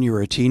about when you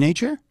were a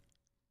teenager?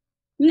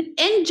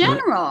 In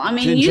general.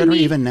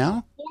 Even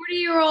now?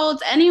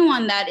 40-year-olds,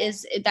 anyone that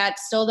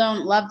still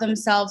don't love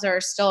themselves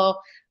or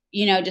still,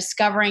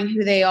 discovering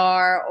who they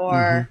are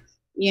or,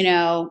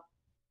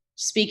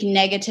 speak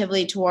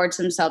negatively towards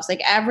themselves.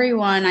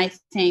 Everyone, I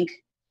think,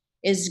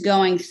 is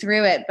going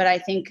through it. But I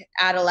think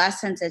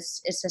adolescence,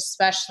 it's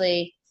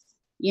especially,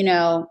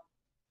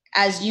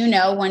 as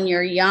when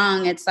you're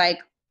young, it's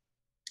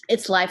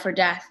it's life or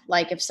death.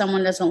 If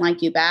someone doesn't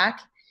like you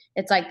back,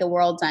 it's the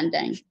world's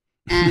ending.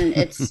 And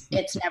it's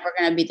never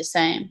going to be the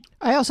same.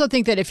 I also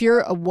think that if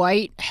you're a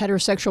white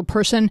heterosexual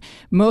person,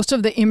 most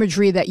of the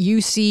imagery that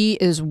you see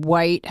is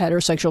white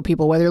heterosexual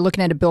people, whether you're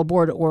looking at a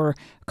billboard or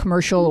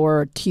commercial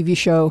or TV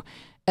show.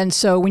 And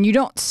so when you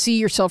don't see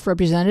yourself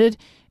represented,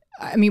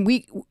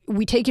 we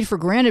take it for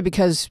granted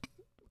because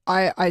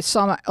I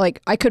saw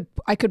I could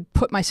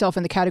put myself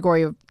in the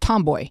category of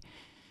tomboy.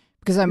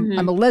 Because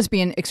I'm a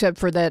lesbian, except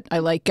for that I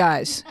like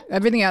guys.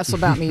 Everything else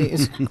about me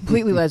is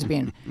completely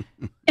lesbian.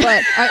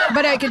 But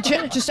I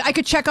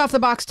could check off the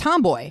box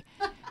tomboy.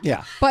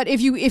 Yeah. But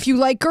if you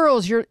like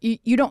girls,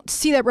 you don't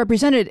see that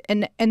represented,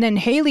 and then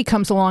Hayley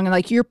comes along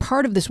and you're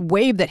part of this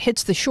wave that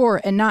hits the shore,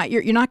 and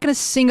you're not going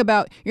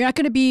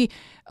to be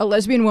a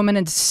lesbian woman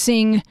and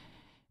sing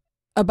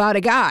about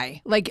a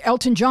guy.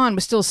 Elton John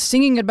was still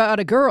singing about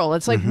a girl.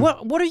 It's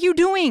what are you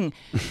doing?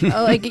 You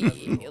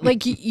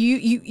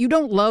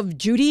don't love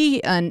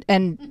Judy and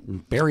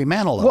Barry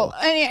Manilow. Well,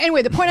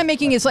 anyway, the point I'm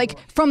making is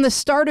from the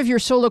start of your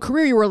solo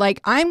career, you were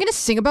I'm going to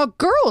sing about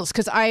girls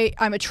because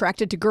I'm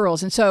attracted to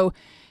girls, and so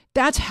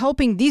that's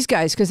helping these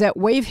guys because that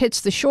wave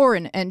hits the shore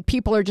and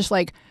people are just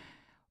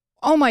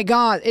oh my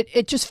God,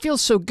 it just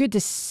feels so good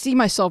to see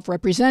myself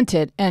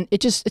represented, and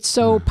it's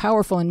so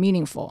powerful and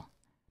meaningful.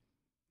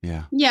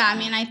 Yeah. Yeah. I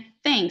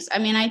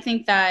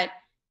think that,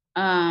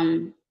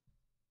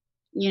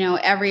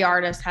 every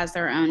artist has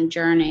their own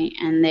journey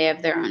and they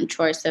have their own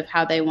choice of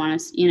how they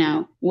want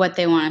to, what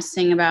they want to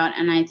sing about.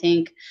 And I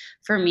think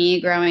for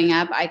me growing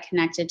up, I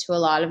connected to a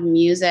lot of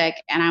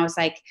music and I was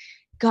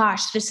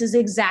gosh, this is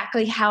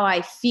exactly how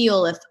I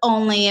feel if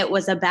only it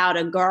was about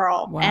a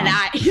girl. Wow. And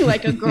I,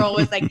 like, a girl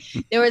was like,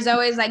 there was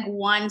always like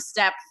one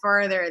step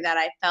further that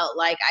I felt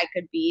like I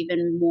could be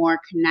even more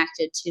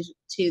connected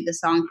to the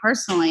song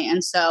personally.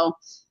 And so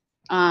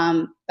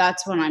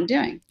that's what I'm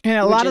doing. And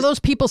a lot of those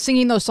people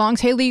singing those songs,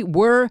 Hayley,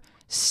 were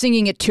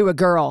singing it to a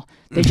girl.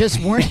 They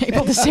just weren't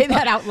able to say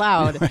that out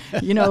loud.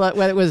 You know,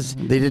 whether it was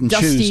They didn't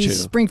Dusty choose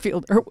to.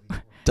 Springfield or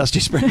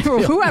Dusty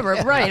Springfield. whoever,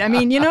 right? I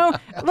mean, you know,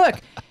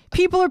 look,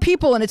 people are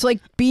people, and it's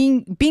like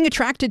being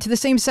attracted to the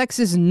same sex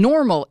is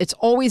normal. It's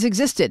always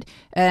existed,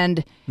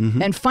 and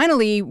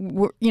finally,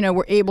 we're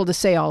able to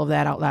say all of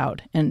that out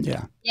loud. And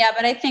yeah,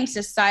 but I think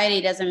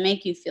society doesn't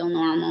make you feel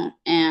normal,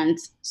 and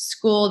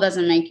school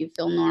doesn't make you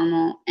feel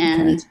normal,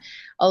 and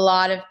a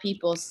lot of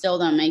people still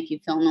don't make you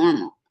feel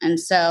normal, and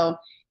so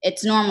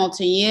it's normal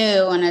to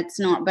you, and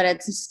but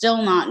it's still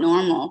not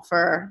normal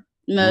for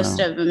most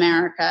of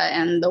America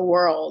and the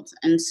world.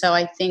 And so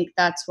I think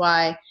that's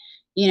why,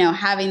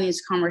 having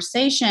these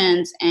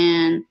conversations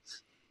and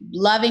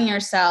loving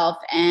yourself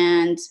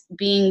and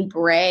being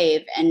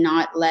brave and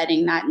not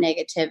letting that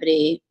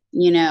negativity,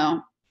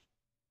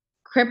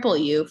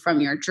 cripple you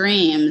from your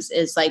dreams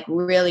is like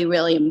really,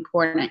 really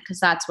important, because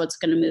that's what's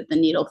going to move the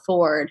needle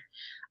forward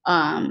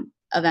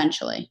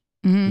eventually.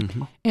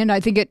 Mm-hmm. And I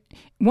think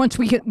once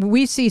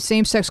we see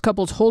same-sex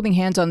couples holding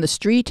hands on the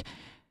street,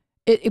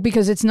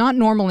 because it's not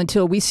normal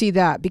until we see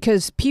that,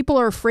 because people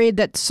are afraid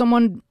that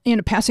someone in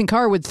a passing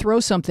car would throw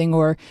something,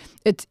 or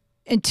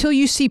until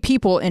you see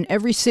people in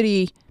every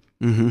city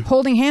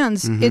holding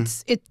hands,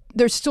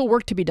 there's still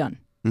work to be done.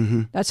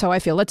 That's how I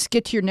feel. Let's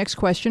get to your next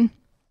question.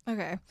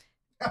 Okay.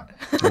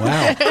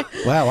 Wow.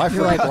 I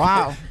You're like,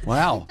 forgot.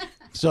 Wow.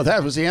 So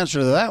that was the answer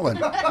to that one.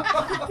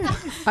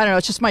 I don't know.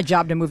 It's just my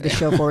job to move the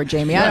show forward,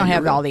 Jamie. I don't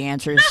have all the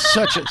answers.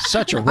 Such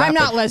a rapid, I'm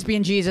not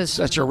lesbian Jesus.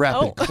 Such a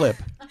rapid clip.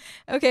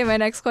 Okay, my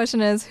next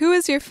question is, who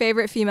is your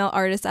favorite female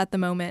artist at the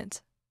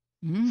moment?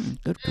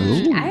 Good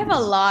question. I have a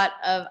lot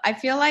of, I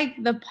feel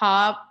like the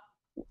pop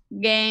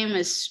game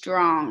is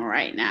strong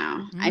right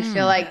now. I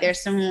feel like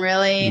there's some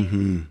really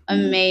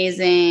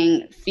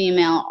amazing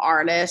female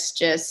artists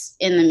just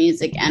in the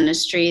music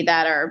industry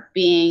that are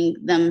being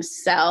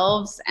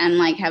themselves and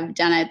like have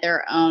done it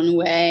their own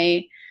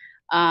way.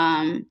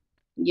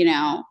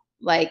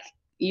 Like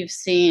you've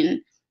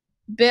seen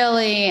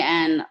Billie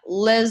and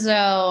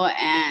Lizzo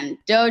and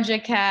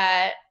Doja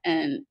Cat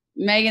and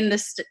Megan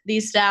Thee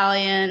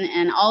Stallion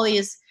and all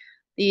these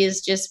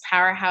just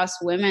powerhouse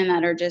women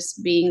that are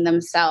just being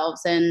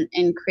themselves and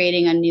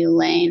creating a new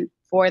lane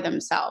for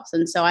themselves.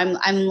 And so I'm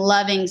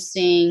loving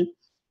seeing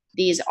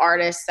these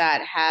artists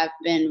that have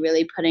been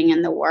really putting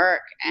in the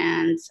work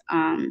and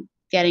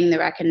getting the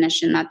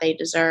recognition that they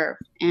deserve.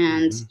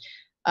 And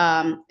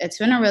it's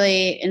been a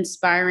really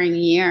inspiring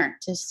year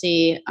to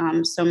see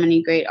so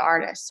many great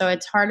artists. So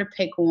it's hard to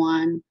pick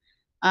one,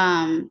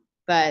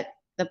 but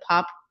the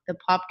pop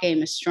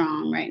game is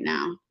strong right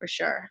now for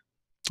sure.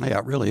 Yeah,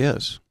 it really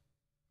is.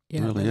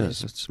 Yeah, it really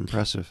is. It's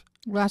impressive.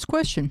 Last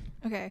question.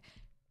 Okay.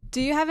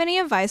 Do you have any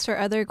advice for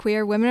other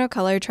queer women of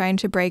color trying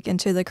to break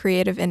into the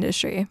creative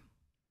industry?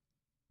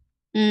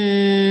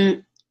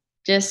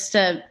 Just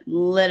to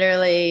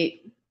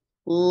literally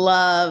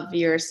love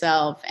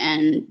yourself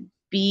and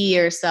be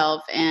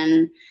yourself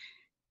and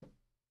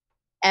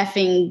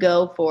effing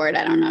go for it.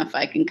 I don't know if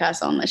I can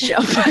cuss on the show,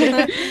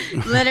 but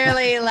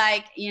literally,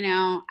 like,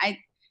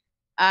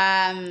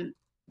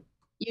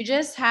 you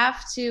just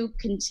have to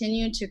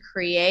continue to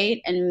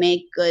create and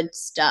make good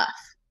stuff.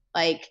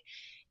 Like,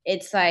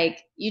 it's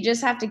like, you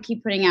just have to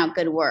keep putting out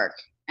good work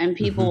and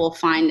people will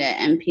find it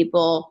and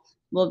people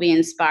will be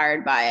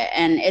inspired by it.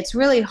 And it's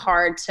really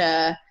hard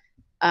to,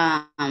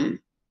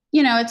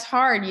 it's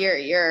hard.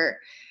 You're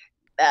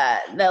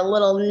the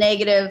little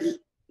negative,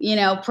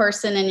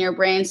 person in your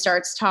brain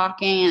starts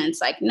talking and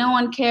it's like, no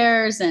one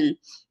cares. And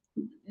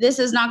this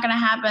is not going to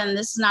happen.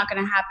 This is not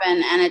going to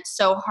happen. And it's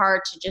so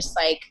hard to just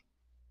like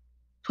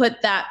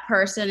put that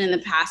person in the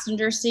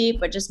passenger seat,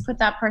 but just put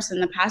that person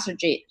in the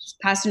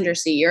passenger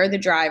seat. You're the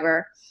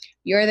driver.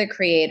 You're the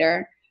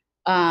creator.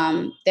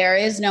 There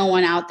is no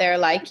one out there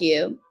like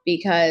you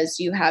because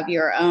you have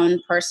your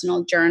own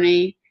personal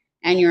journey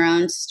and your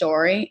own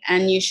story,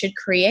 and you should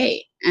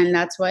create. And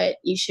that's what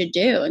you should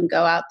do, and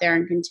go out there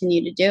and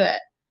continue to do it.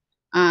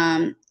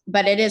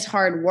 But it is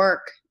hard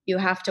work. You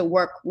have to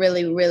work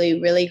really,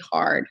 really, really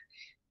hard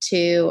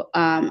to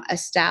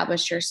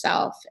establish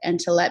yourself and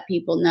to let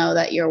people know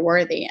that you're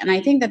worthy. And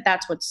I think that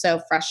that's what's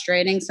so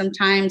frustrating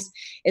sometimes,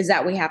 is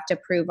that we have to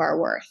prove our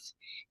worth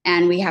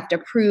and we have to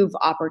prove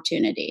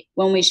opportunity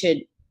when we should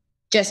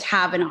just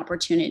have an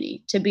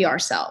opportunity to be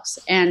ourselves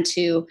and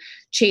to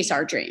chase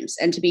our dreams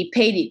and to be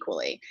paid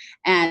equally.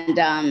 And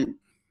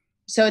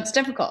so it's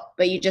difficult,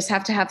 but you just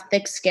have to have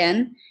thick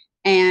skin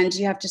and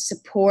you have to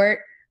support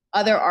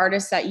other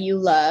artists that you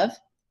love,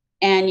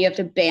 and you have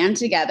to band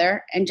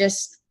together and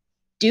just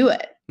do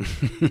it.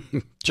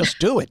 Just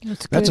do it.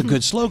 That's a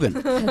good slogan.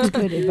 That's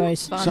good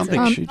advice.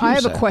 Something should use I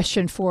have that. a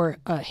question for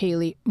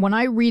Hayley. When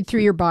I read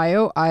through your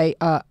bio, I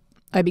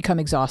I become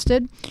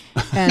exhausted.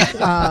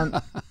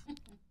 And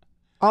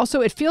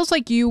also, it feels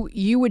like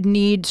you would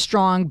need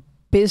strong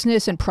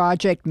business and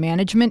project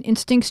management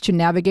instincts to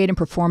navigate and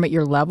perform at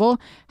your level.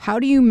 How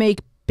do you make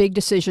big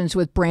decisions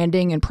with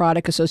branding and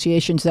product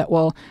associations that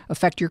will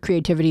affect your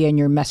creativity and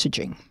your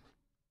messaging?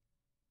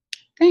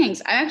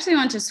 Thanks. I actually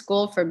went to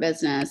school for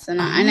business,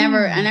 and I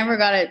never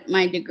got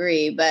my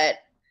degree, but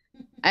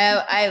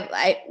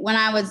I when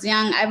I was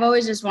young, I've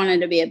always just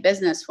wanted to be a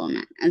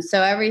businesswoman. And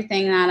so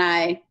everything that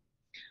I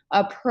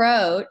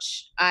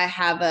approach, I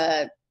have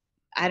a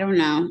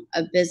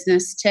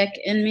business tick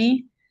in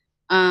me.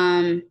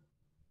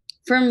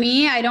 For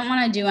me, I don't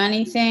want to do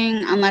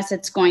anything unless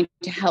it's going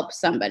to help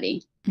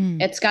somebody.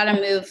 It's got to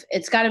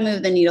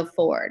move the needle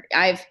forward.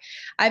 I've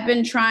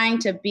been trying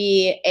to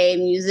be a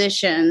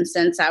musician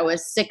since I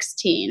was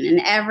 16,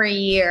 and every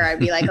year I'd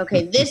be like,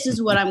 okay, this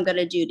is what I'm going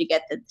to do to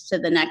get to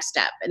the next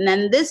step. And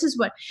then this is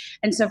what,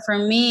 and so for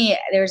me,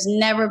 there's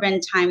never been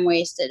time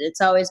wasted.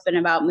 It's always been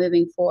about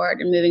moving forward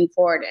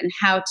and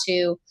how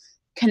to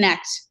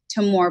connect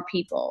to more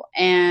people.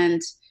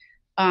 And,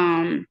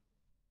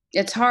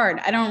 it's hard.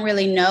 I don't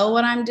really know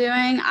what I'm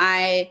doing.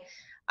 I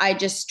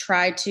just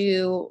try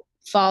to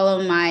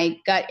follow my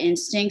gut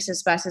instincts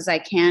as best as I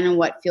can and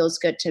what feels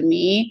good to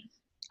me.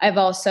 I've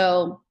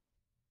also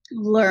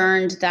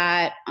learned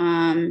that,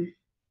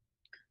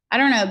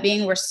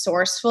 being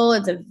resourceful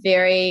is a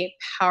very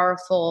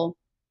powerful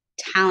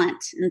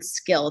talent and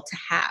skill to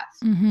have.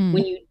 Mm-hmm.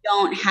 When you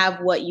don't have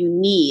what you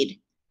need,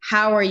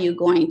 how are you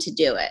going to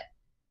do it?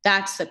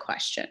 That's the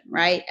question,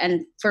 right?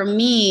 And for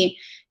me,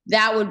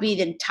 that would be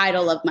the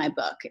title of my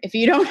book. If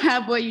you don't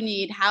have what you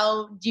need,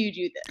 how do you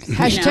do this?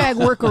 Hashtag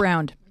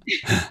workaround.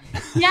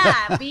 Yeah,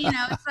 but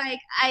it's like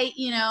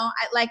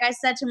like I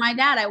said to my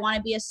dad, I want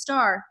to be a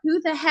star. Who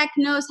the heck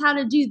knows how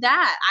to do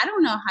that? I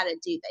don't know how to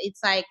do that.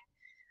 It's like,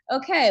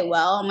 okay,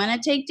 well, I'm going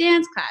to take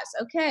dance class.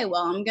 Okay,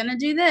 well, I'm going to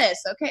do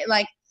this. Okay,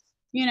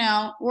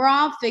 we're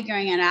all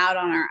figuring it out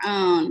on our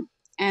own,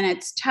 and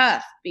it's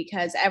tough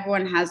because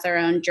everyone has their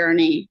own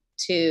journey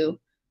to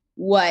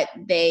what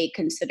they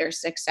consider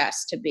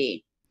success to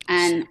be.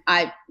 And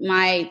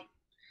my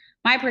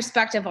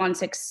perspective on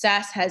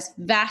success has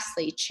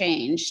vastly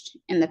changed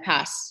in the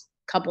past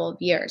couple of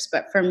years.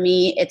 But for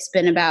me, it's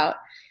been about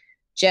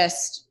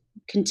just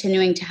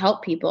continuing to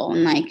help people.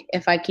 And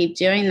if I keep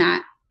doing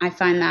that, I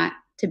find that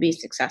to be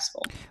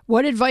successful.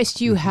 What advice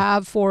do you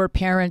have for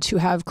parents who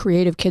have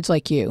creative kids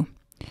like you?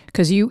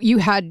 Because you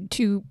had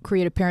two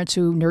creative parents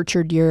who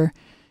nurtured your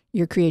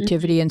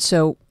creativity. Mm-hmm. And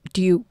so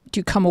do you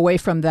come away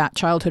from that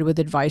childhood with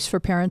advice for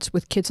parents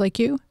with kids like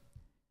you?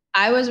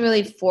 I was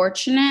really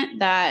fortunate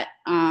that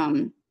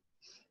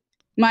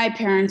my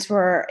parents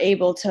were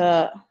able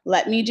to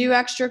let me do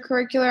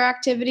extracurricular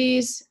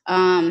activities.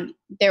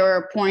 There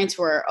were points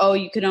where,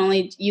 you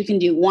can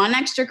do one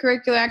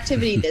extracurricular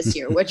activity this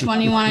year. Which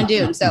one you want to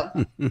do? And so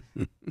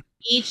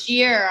each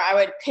year I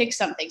would pick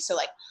something. So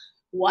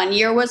 1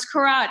 year was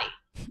karate,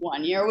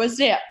 1 year was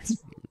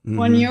dance,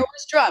 1 year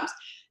was drums.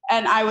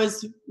 And I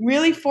was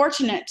really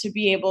fortunate to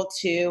be able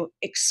to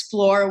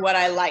explore what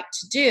I like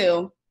to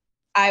do.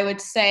 I would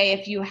say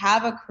if you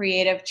have a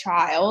creative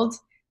child,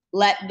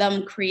 let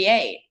them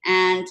create.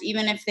 And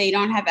even if they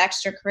don't have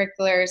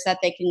extracurriculars that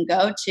they can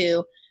go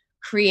to,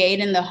 create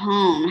in the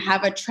home,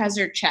 have a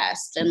treasure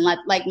chest. And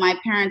my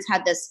parents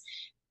had this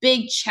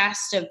big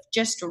chest of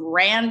just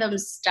random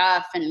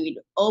stuff, and we'd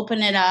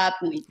open it up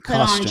and we'd put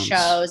on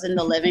shows in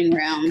the living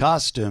room.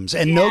 Costumes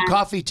and no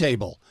coffee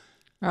table.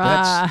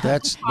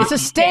 That's it's a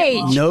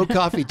stage. No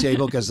coffee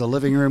table because the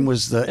living room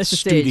was the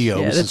studio.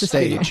 Yeah, it was a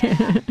stage.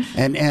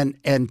 And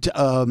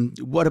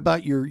what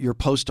about your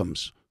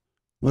postums?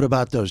 What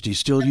about those? Do you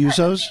still use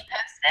those?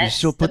 Do you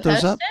still put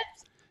those up?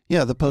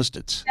 Yeah, the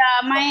Post-its.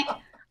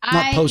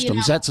 Not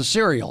postums. That's a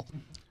cereal.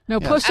 No,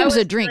 postums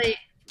a drink.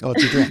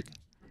 It's a drink.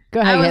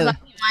 Go ahead. I was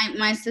lucky.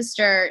 My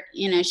sister,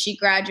 she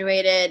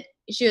graduated.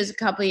 She was a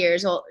couple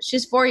years old.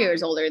 She's 4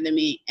 years older than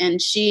me,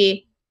 and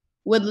she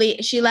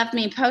left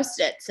me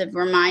Post-its of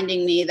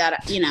reminding me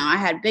that, I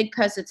had big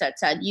Post-its that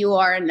said, "You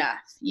are enough.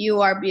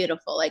 You are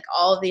beautiful."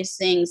 All of these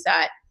things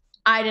that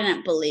I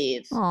didn't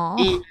believe.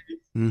 Aww.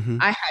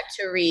 And I had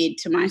to read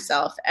to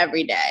myself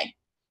every day.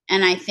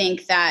 And I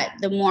think that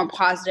the more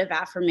positive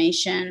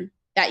affirmation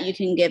that you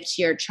can give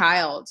to your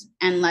child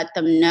and let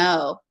them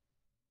know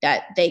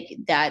that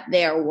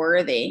they are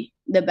worthy,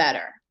 the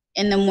better,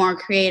 and the more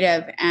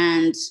creative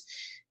and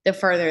the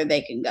further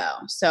they can go.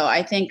 So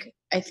I think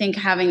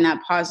having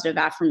that positive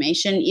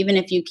affirmation, even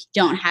if you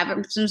don't have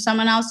it from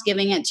someone else,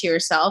 giving it to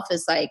yourself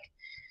is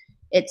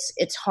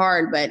it's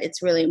hard, but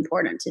it's really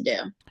important to do.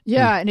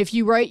 Yeah. And if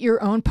you write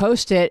your own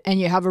Post-it and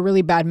you have a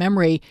really bad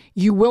memory,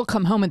 you will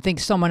come home and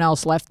think someone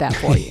else left that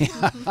for you.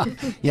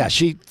 Yeah.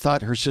 She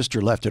thought her sister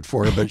left it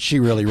for her, but she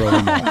really wrote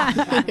them all.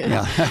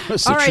 Yeah, that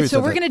was the all right. truth So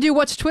of we're going to do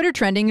What's Twitter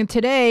Trending. And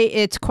today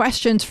it's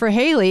questions for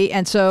Hayley.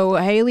 And so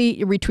Hayley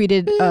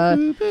retweeted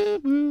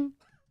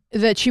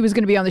that she was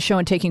going to be on the show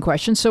and taking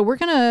questions. So we're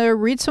going to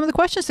read some of the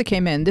questions that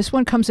came in. This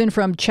one comes in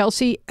from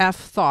Chelsea F.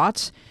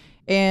 Thoughts.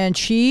 And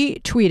she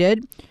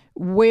tweeted,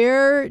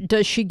 Where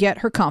does she get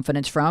her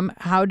confidence from?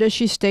 How does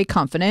she stay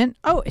confident?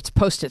 Oh, it's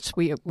Post-its.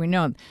 We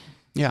know.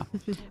 Yeah.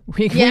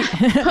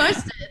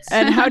 Post-its.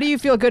 And how do you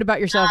feel good about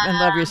yourself and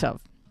love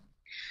yourself?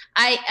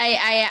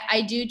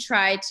 I do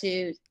try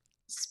to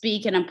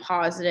speak in a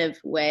positive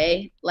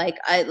way. Like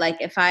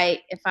if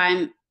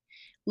I'm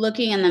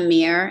looking in the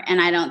mirror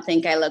and I don't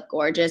think I look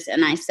gorgeous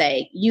and I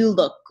say, "You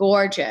look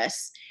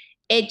gorgeous,"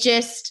 it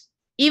just,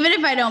 even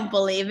if I don't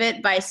believe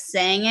it, by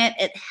saying it,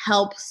 it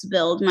helps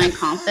build my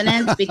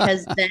confidence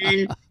because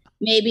then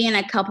maybe in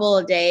a couple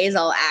of days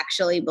I'll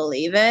actually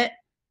believe it.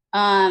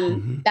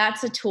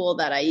 That's a tool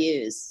that I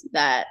use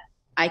that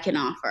I can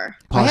offer.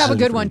 I have a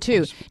good one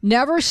too.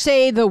 Never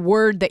say the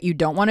word that you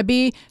don't want to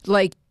be.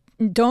 Like,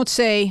 don't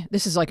say,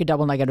 this is like a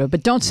double negative,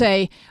 but don't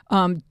say,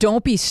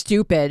 don't be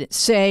stupid.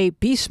 Say,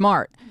 be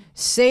smart.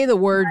 Say the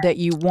word that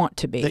you want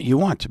to be. That you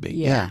want to be.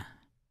 Yeah.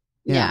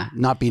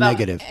 Not be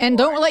negative. And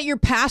don't let your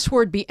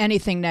password be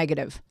anything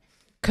negative.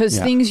 Because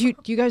things you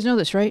guys know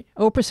this, right?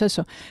 Oprah says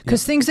so.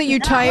 Because things that you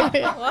type.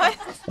 What?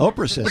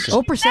 Oprah says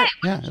so. Oprah said.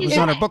 Yeah, it was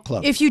on her book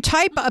club. If you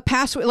type a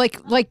password,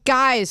 like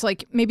guys,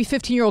 like maybe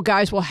 15-year-old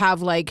guys will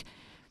have like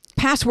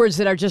passwords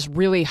that are just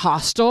really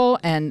hostile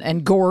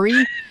and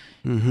gory.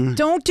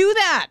 Don't do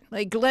that.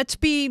 Like, let's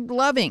be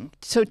loving.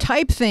 So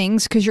type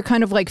things because you're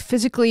kind of like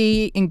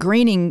physically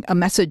ingraining a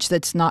message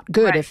that's not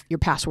good if your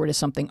password is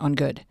something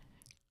ungood.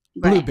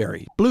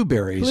 Blueberries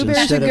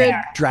instead of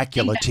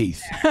Dracula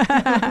teeth.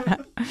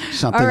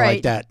 Something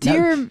like that.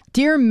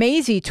 Dear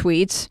Maisie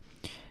tweets,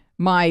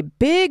 my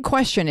big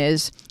question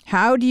is,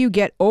 how do you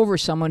get over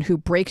someone who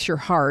breaks your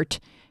heart?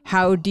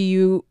 How do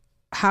you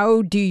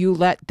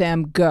let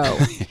them go?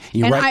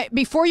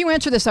 Before you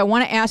answer this, I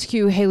want to ask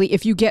you, Hayley,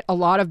 if you get a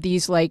lot of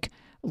these like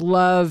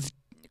love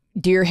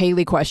Dear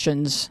Hayley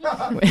questions.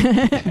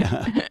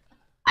 I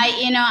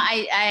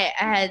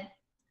had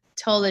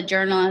told a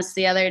journalist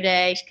the other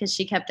day because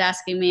she kept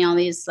asking me all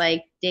these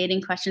like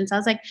dating questions. I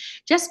was like,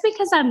 just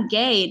because I'm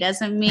gay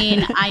doesn't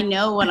mean I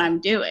know what I'm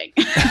doing.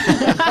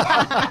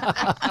 I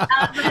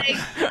was like,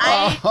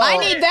 I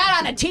need that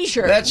on a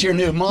t-shirt. That's your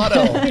new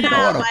motto.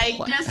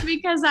 Just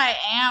because I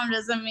am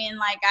doesn't mean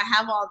like I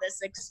have all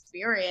this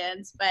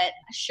experience, but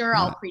sure,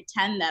 I'll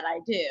pretend that I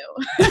do.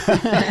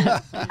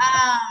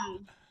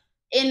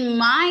 In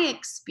my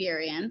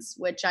experience,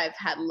 which I've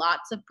had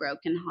lots of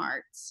broken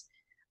hearts,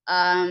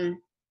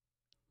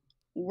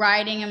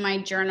 writing in my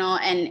journal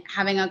and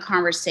having a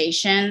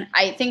conversation.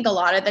 I think a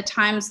lot of the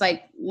times,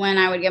 like when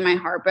I would get my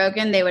heart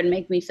broken, they would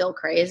make me feel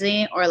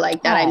crazy or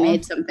like that I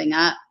made something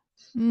up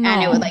and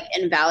it would like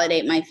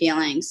invalidate my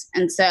feelings.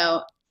 And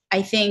so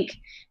I think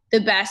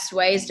the best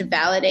way is to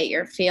validate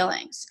your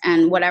feelings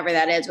and whatever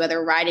that is,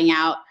 whether writing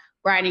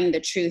the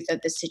truth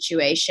of the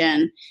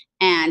situation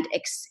and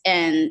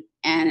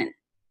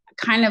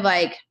kind of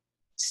like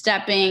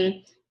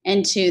stepping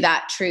into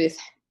that truth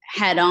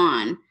head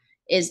on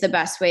is the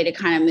best way to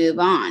kind of move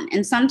on.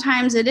 And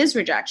sometimes it is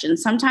rejection.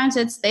 Sometimes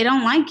it's they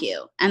don't like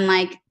you. And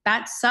like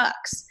that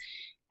sucks.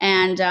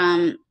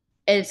 And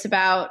it's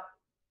about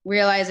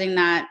realizing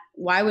that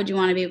why would you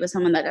want to be with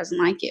someone that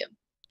doesn't like you?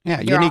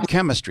 Yeah, you need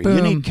chemistry. Boom.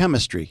 You need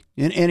chemistry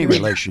in any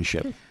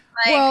relationship.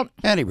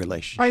 Any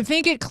relationship. I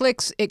think it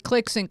clicks and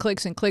clicks and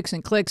clicks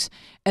and clicks.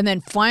 And then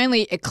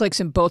finally it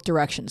clicks in both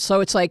directions. So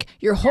it's like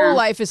your whole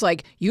life is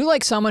like you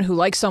like someone who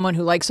likes someone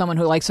who likes someone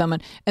who likes someone.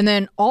 And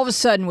then all of a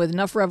sudden with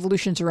enough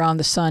revolutions around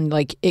the sun,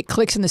 like it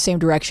clicks in the same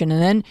direction.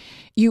 And then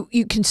you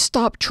can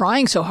stop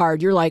trying so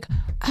hard. You're like,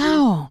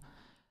 oh,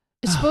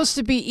 it's supposed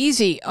to be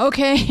easy.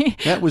 Okay.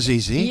 That was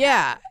easy.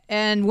 Yeah.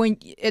 And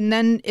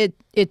then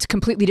it's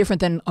completely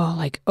different than,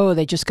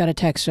 they just got a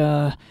text.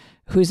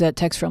 Who's that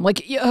text from?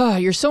 Like,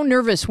 you're so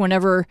nervous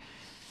whenever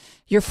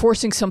you're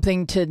forcing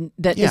something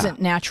that isn't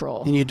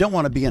natural. And you don't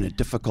want to be in a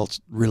difficult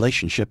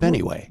relationship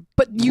anyway.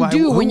 But you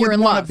do when you're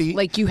in love.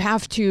 Like, you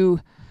have to...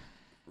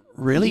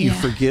 Really? You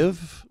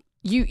forgive?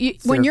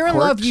 When you're in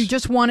love, you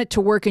just want it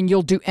to work and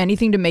you'll do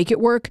anything to make it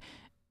work.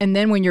 And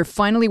then when you're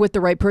finally with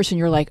the right person,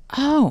 you're like,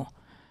 oh,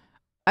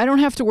 I don't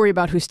have to worry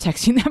about who's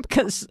texting them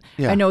because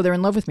I know they're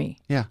in love with me.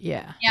 Yeah.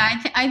 Yeah,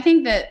 I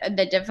think that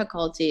the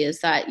difficulty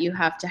is that you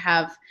have to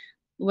have...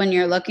 when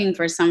you're looking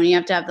for someone, you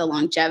have to have the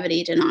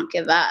longevity to not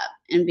give up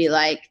and be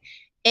like,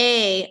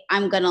 A,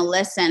 I'm going to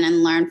listen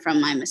and learn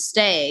from my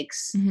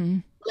mistakes,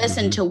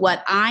 listen to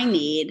what I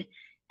need,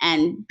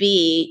 and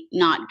B,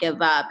 not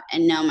give up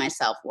and know my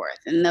self-worth.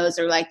 And those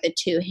are like the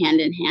two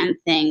hand-in-hand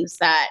things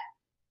that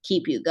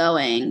keep you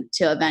going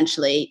to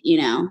eventually,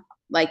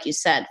 like you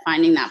said,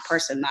 finding that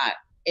person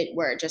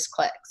where it just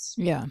clicks.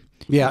 Yeah.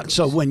 Yeah.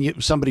 So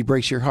when somebody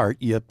breaks your heart,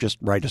 you just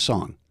write a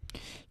song.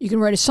 You can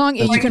write a song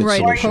and you can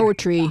write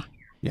poetry.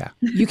 Yeah,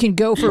 you can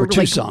go for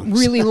like songs.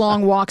 really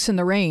long walks in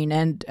the rain,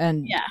 and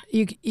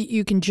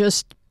you can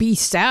just be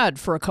sad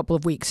for a couple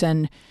of weeks,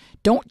 and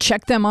don't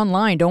check them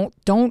online.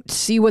 Don't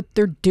see what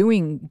they're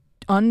doing.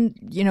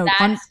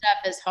 That stuff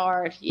is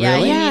hard. Yeah,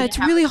 really? Yeah, it's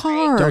really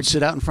hard. Don't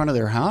sit out in front of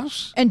their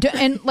house. And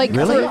like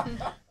really?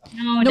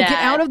 No, get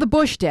out of the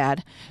bush,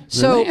 Dad.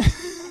 So Really?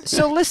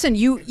 so listen,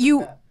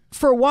 you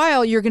for a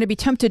while you're going to be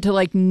tempted to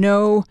like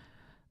know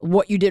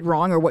what you did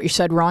wrong or what you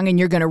said wrong, and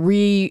you're going to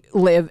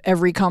relive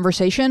every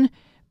conversation.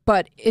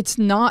 But it's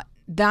not.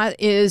 That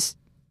is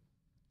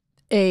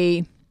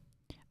a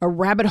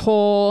rabbit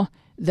hole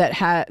that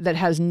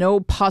has no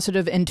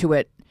positive into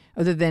it,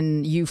 other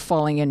than you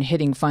falling and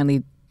hitting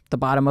finally the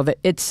bottom of it.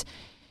 It's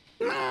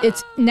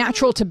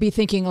natural to be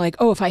thinking like,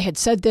 oh, if I had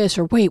said this,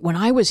 or wait, when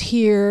I was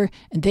here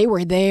and they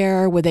were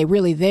there, were they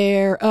really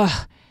there?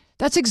 Ugh,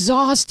 that's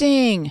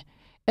exhausting.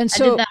 And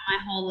so I did that my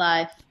whole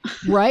life.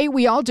 Right?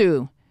 We all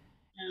do.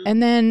 Yeah.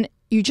 And then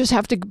you just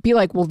have to be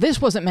like, well, this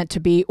wasn't meant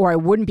to be, or I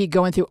wouldn't be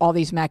going through all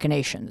these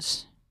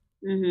machinations.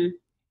 Mm-hmm.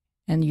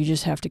 And you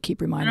just have to keep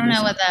reminding yourself. I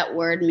don't know what that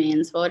word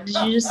means. What did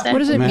you just say? What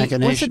does it mean?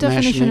 What's the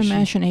definition of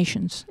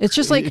machinations? It's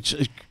just like... It's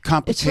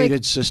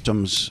complicated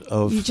systems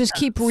of you just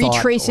keep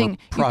retracing.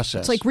 Process.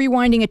 It's like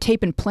rewinding a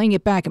tape and playing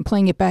it back and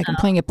playing it back and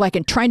playing it back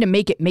and trying to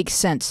make it make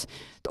sense.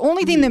 The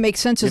only thing that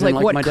makes sense is like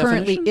what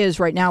currently is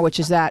right now, which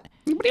is that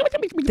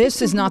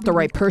this is not the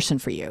right person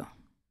for you.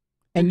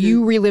 And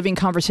you reliving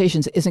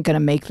conversations isn't going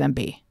to make them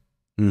be.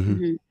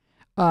 Mm-hmm.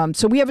 Mm-hmm.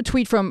 So we have a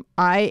tweet from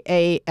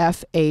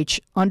IAFH_MR.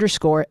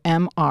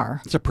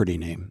 It's a pretty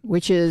name.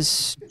 Which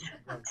is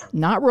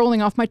not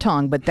rolling off my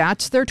tongue, but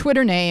that's their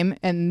Twitter name,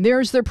 and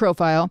there's their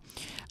profile.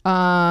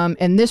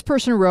 And this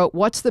person wrote,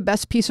 what's the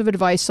best piece of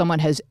advice someone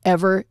has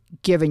ever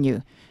given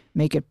you?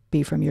 Make it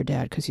be from your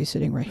dad, because he's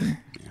sitting right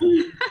here.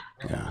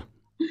 Yeah.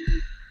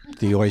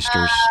 The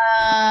oysters.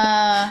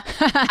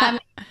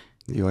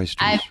 The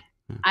oysters.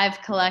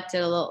 I've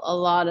collected a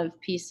lot of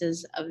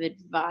pieces of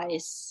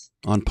advice.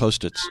 On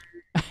Post-its.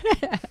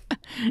 Trying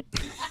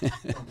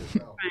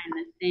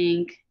to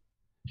think.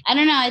 I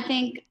don't know. I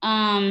think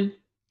I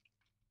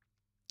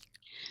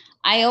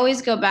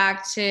always go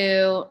back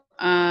to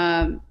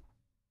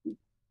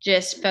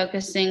just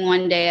focusing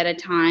one day at a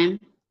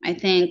time. I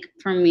think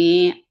for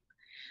me,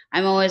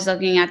 I'm always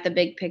looking at the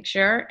big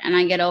picture, and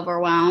I get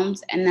overwhelmed,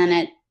 and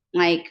then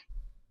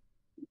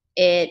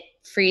it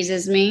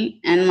freezes me,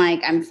 and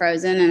like I'm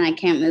frozen and I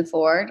can't move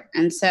forward.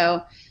 And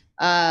so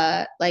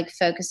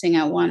focusing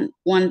at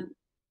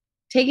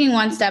taking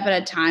one step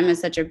at a time is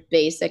such a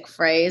basic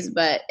phrase,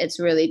 but it's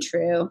really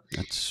true.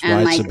 That's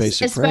why it's a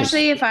basic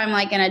especially phrase. If I'm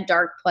like in a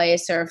dark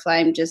place, or if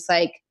I'm just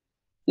like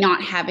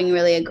not having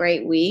really a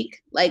great week,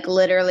 like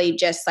literally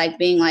just like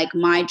being like,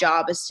 my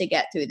job is to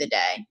get through the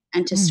day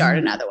and to start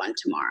another one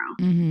tomorrow.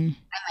 Mm-hmm. And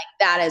like,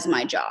 that is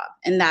my job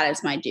and that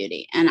is my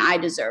duty and I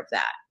deserve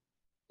that,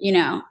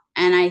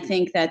 And I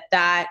think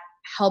that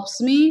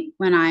helps me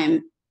when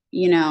I'm,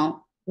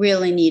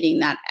 really needing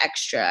that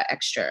extra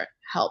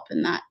help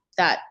and that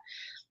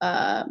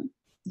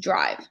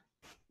drive.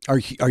 Are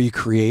you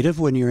creative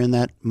when you're in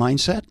that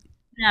mindset?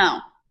 No,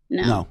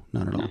 not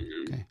at all.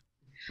 Okay.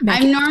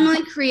 I'm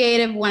normally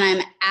creative when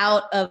I'm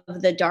out of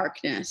the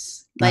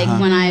darkness, like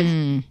when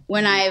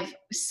I've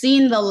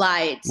seen the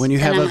lights. When you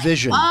have a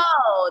vision.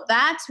 Oh,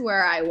 that's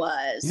where I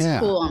was. Yeah.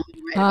 Cool. I'm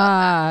right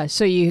about that.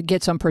 So you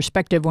get some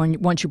perspective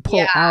once you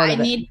pull out of it.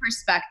 I need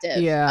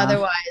perspective. Yeah.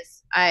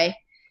 Otherwise, I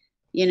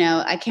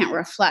can't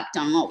reflect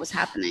on what was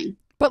happening.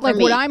 But like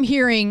what I'm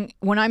hearing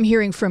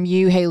from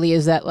you, Hayley,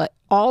 is that like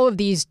all of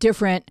these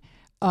different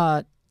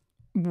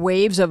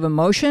waves of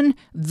emotion,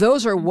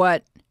 those are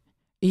what,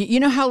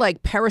 you know how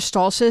like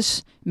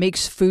peristalsis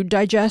makes food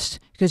digest?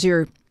 Because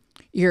you're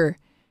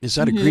Is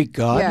that a Greek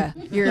god? Yeah.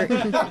 You're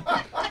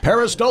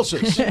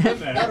Peristalsis.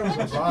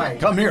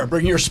 Come here,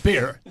 bring your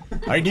spear.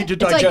 I need to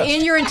digest. It's like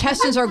in your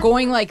intestines are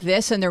going like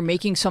this and they're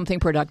making something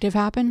productive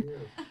happen,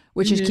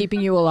 which is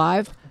keeping you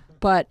alive.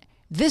 But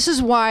this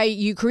is why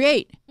you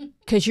create,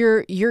 because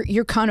you're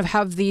kind of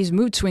have these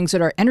mood swings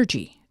that are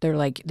energy. They're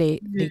like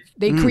they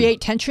create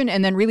tension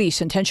and then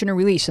release, and tension and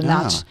release, and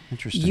that's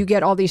interesting. You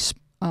get all these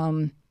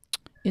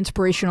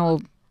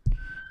inspirational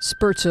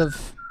spurts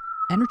of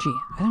energy.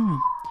 I don't know.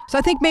 So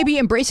I think maybe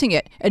embracing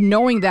it and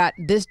knowing that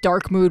this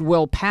dark mood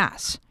will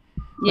pass,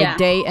 like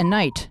day and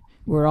night.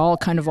 We're all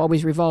kind of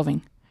always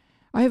revolving.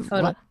 I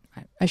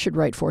should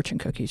write fortune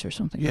cookies or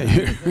something. Yeah,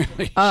 you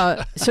really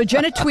so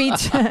Jenna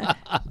tweets,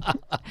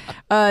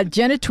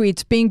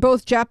 being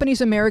both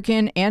Japanese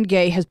American and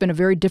gay has been a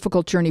very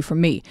difficult journey for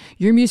me.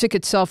 Your music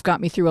itself got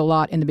me through a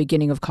lot in the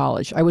beginning of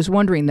college. I was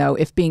wondering, though,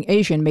 if being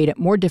Asian made it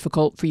more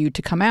difficult for you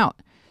to come out.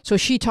 So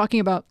is she talking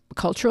about a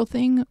cultural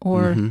thing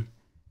or? Mm-hmm.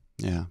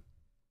 Yeah.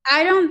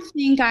 I don't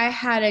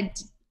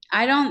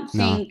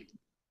think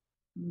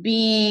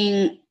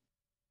being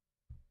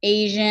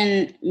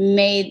Asian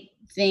made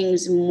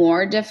things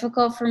more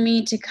difficult for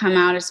me to come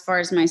out as far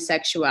as my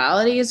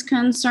sexuality is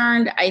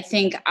concerned. I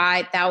think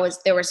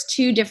there was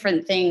two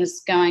different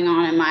things going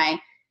on in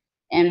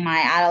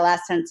my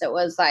adolescence. It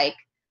was like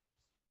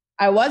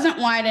I wasn't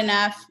white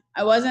enough,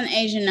 I wasn't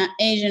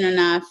Asian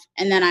enough,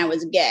 and then I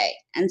was gay.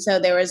 And so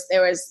there was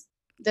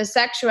the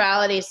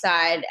sexuality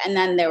side, and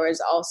then there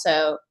was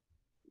also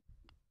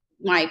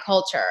my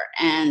culture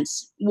and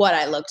what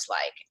I looked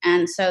like.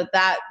 And so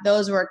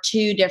those were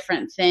two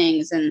different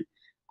things. And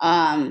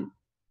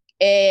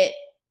it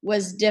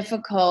was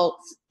difficult.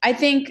 I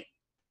think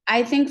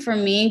for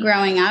me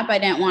growing up, I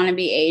didn't want to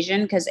be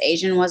Asian because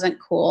Asian wasn't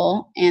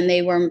cool. And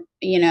they were,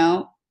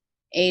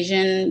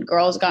 Asian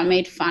girls got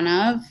made fun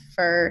of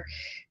for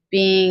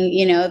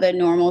being, the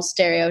normal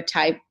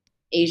stereotype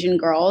Asian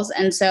girls.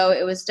 And so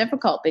it was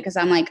difficult because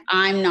I'm like,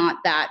 I'm not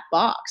that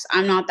box.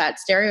 I'm not that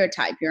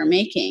stereotype you're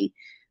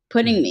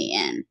putting me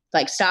in.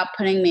 Like, stop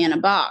putting me in a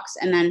box.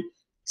 And then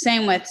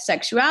same with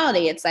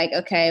sexuality. It's like,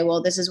 okay,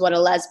 well, this is what a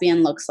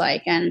lesbian looks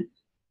like. And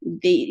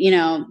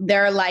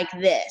they're like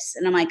this.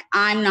 And I'm like,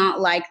 I'm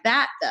not like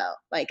that though.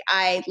 Like,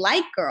 I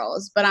like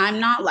girls, but I'm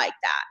not like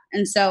that.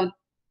 And so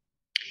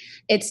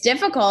it's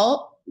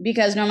difficult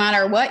because no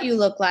matter what you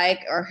look like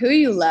or who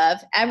you love,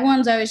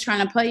 everyone's always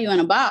trying to put you in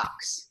a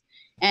box.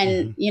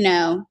 And,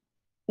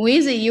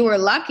 Weezy, you were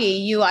lucky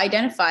you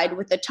identified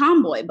with the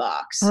tomboy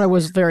box. I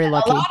was very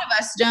lucky. A lot of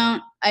us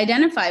don't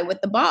identify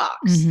with the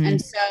box. Mm-hmm.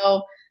 And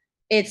so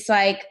it's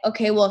like,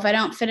 okay, well, if I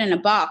don't fit in a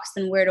box,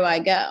 then where do I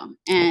go?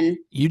 And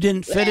you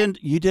didn't fit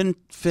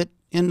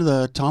in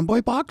the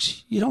tomboy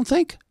box, you don't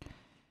think?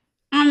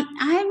 No,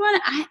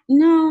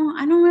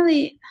 I don't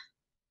really.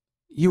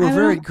 You were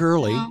very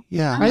girly.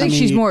 Yeah. I think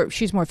she's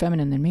more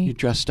feminine than me. You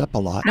dressed up a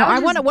lot. Now, I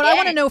want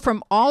to know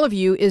from all of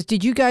you is,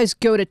 did you guys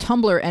go to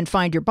Tumblr and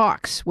find your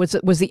box? Was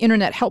the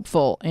internet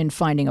helpful in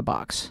finding a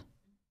box?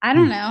 I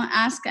don't know.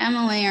 Ask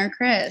Emily or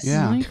Chris.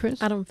 Yeah. Emily,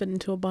 Chris? I don't fit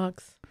into a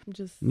box.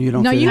 You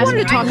don't. No, you wanted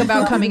to talk Right.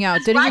 about coming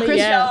out, didn't you,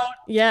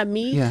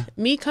 Chris?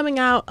 Me coming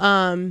out.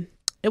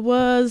 It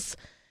was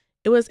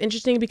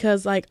interesting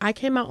because like I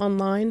came out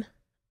online.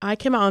 I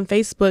came out on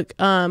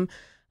Facebook.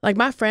 Like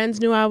my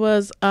friends knew I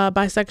was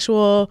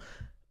bisexual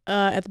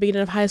at the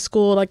beginning of high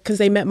school, like because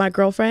they met my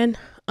girlfriend.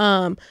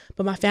 But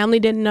my family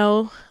didn't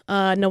know.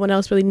 No one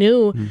else really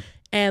knew.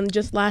 And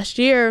just last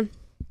year,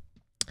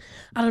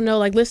 I don't know,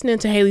 like listening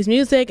to Hayley's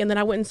music, and then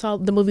I went and saw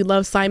the movie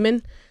Love,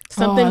 Simon.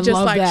 Something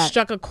just like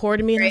struck a chord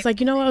in me, and I was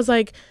like, I was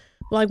like,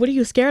 well, like, what are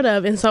you scared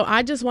of? And so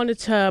I just wanted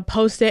to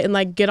post it and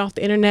like get off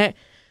the internet,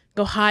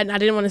 go hide, and I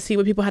didn't want to see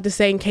what people had to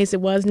say in case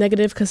it was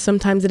negative, because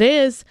sometimes it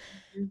is.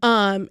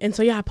 And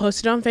so I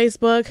posted on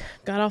Facebook,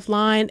 got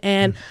offline,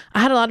 and I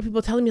had a lot of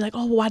people telling me like,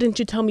 oh, well, why didn't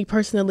you tell me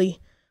personally?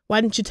 Why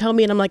didn't you tell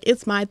me? And I'm like,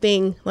 it's my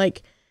thing.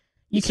 Like,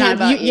 you can't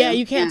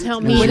tell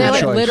me. Were they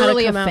like choice.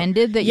 literally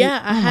offended that you? Yeah,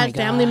 I had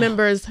family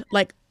members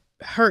like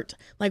hurt.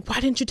 Like, why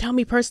didn't you tell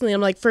me personally?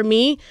 I'm like, for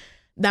me,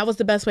 that was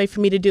the best way for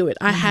me to do it.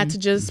 I had to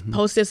just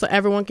post it so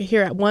everyone could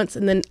hear at once,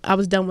 and then I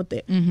was done with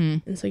it.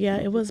 And so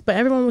it was. But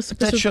everyone was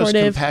super supportive. That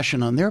shows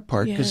compassion on their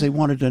part because they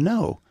wanted to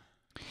know.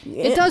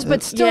 It does,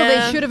 but still,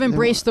 they should have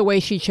embraced the way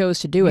she chose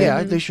to do it.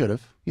 Yeah, they should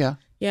have. Yeah.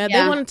 Yeah,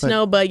 they wanted to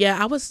know, but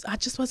I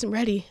just wasn't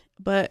ready.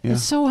 But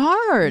it's so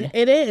hard.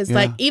 It is.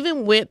 Like,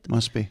 even with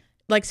must be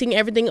like seeing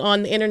everything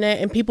on the internet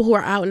and people who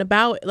are out and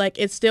about, like,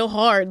 it's still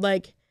hard.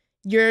 Like,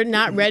 you're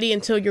not ready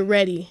until you're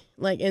ready.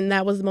 Like, and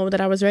that was the moment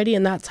that I was ready,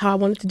 and that's how I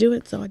wanted to do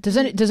it. So does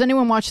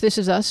anyone watch This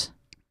Is Us?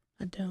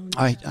 I don't.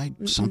 I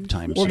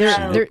sometimes. Well, but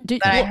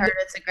I heard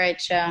it's a great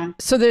show.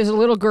 So there's a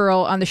little girl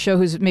on the show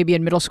who's maybe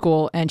in middle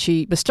school, and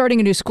she was starting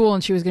a new school,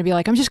 and she was going to be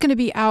like, I'm just going to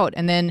be out.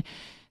 And then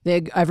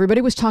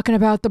everybody was talking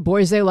about the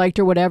boys they liked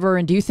or whatever,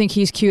 and do you think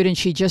he's cute? And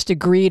she just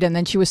agreed, and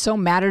then she was so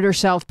mad at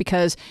herself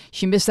because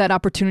she missed that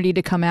opportunity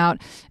to come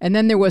out. And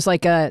then there was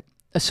like a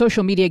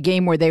social media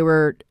game where they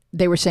were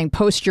saying,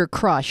 post your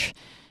crush.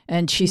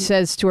 And she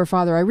says to her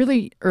father,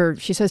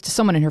 she says to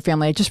someone in her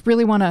family, I just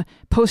really want to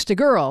post a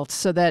girl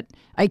so that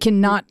I can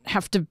not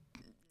have to,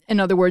 in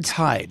other words,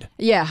 hide.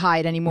 Yeah,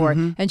 hide anymore.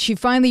 And she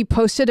finally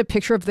posted a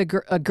picture of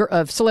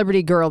a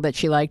celebrity girl that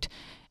she liked.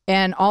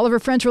 And all of her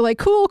friends were like,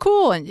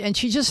 cool. And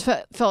she just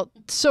felt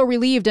so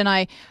relieved. And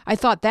I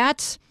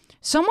thought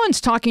someone's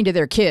talking to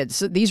their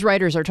kids. These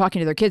writers are talking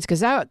to their kids,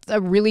 because that's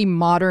a really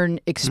modern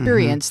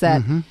experience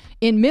that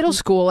in middle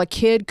school, a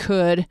kid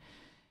could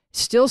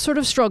still sort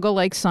of struggle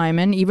like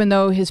Simon, even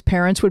though his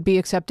parents would be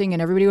accepting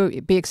and everybody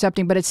would be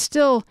accepting. But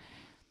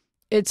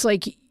it's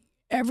like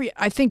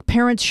I think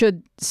parents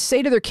should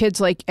say to their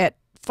kids, like at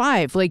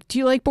 5, like, do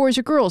you like boys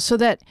or girls? So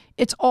that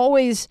it's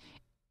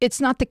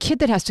not the kid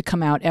that has to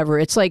come out ever.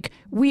 It's like,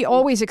 we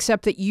always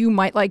accept that you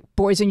might like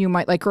boys and you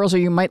might like girls, or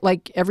you might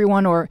like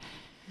everyone, or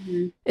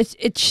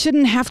it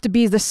shouldn't have to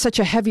be such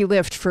a heavy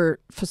lift for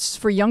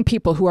young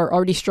people who are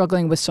already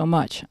struggling with so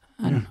much.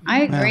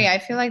 I agree. I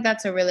feel like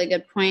that's a really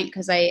good point,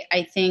 because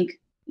I think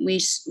we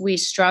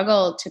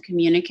struggle to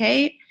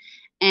communicate,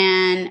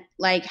 and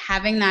like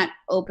having that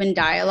open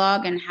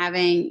dialogue and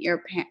having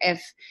your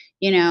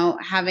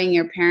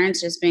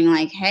parents just being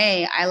like,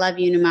 hey, I love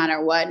you no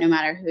matter what, no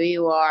matter who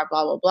you are,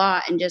 blah, blah,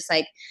 blah. And just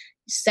like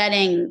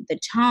setting the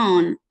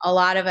tone. A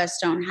lot of us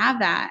don't have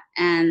that.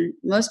 And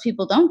most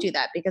people don't do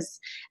that because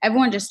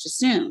everyone just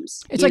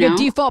assumes. It's like a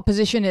default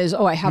position is,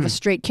 oh, I have a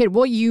straight kid.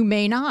 Well, you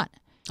may not.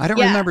 I don't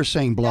remember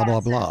saying blah, blah,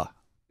 blah.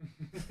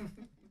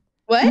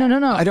 What?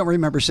 No. I don't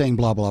remember saying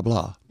blah, blah,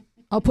 blah.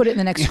 I'll put it in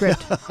the next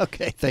script.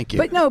 Okay, thank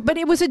you. But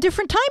it was a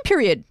different time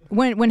period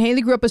when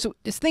Hayley grew up. As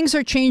things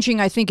are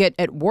changing, I think,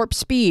 at warp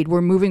speed.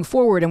 We're moving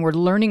forward and we're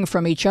learning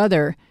from each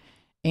other.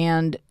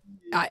 And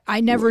I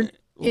never,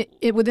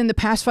 within the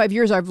past 5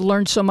 years, I've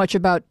learned so much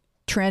about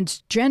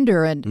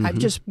transgender, and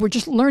we're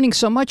just learning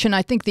so much. And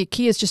I think the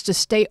key is just to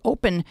stay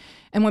open.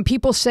 And when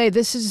people say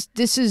this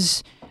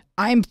is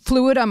I'm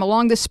fluid, I'm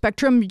along this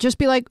spectrum, just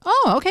be like,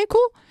 oh, okay,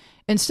 cool.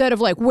 Instead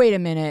of like, wait a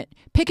minute,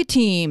 pick a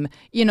team.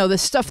 You know, the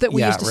stuff that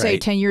we used to say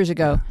 10 years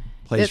ago.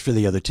 Plays for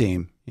the other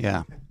team.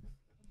 Yeah.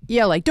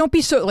 Yeah, like don't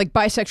be so like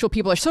bisexual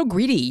people are so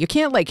greedy. You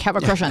can't like have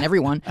a crush on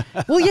everyone.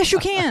 Well, yes, you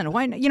can.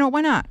 Why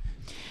not?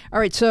 All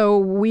right, so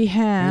we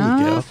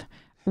have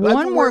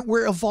one more.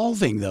 We're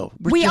evolving, though.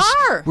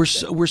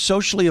 We're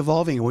socially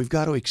evolving, and we've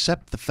got to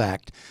accept the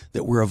fact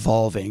that we're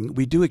evolving.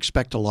 We do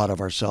expect a lot of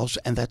ourselves,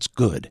 and that's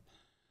good.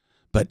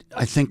 But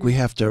I think we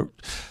have to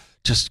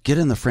just get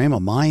in the frame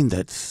of mind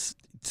that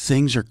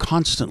things are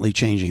constantly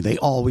changing. They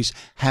always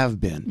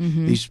have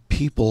been. These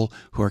people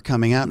who are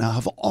coming out now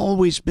have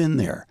always been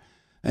there,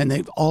 and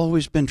they've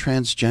always been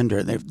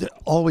transgender. They're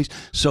always,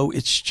 so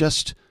it's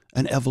just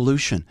an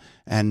evolution,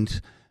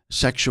 and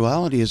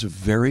sexuality is a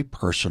very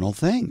personal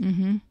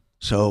thing.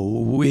 So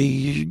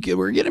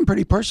we're getting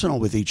pretty personal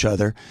with each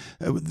other,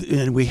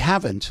 and we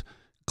haven't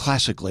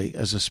classically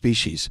as a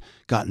species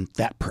gotten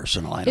that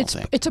personal. I don't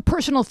think it's a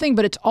personal thing,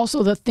 but it's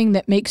also the thing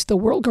that makes the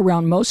world go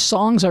round. Most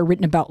songs are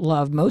written about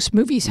love. Most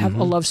movies have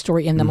a love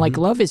story in them. Like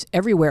love is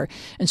everywhere.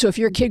 And so if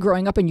you're a kid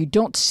growing up and you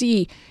don't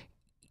see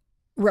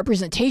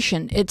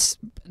representation,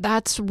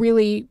 that's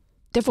really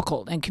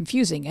difficult and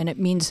confusing. And it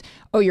means,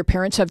 oh, your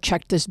parents have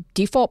checked this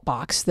default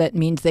box that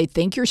means they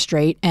think you're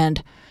straight,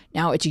 and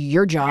now it's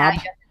your job. Yeah, you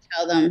have to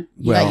tell them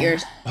that you're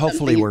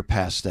hopefully we're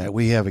past that.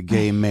 We have a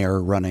gay mayor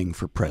running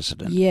for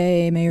president.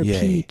 Yay, Mayor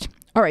Pete.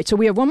 All right, so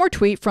we have one more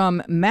tweet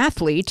from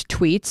Mathlete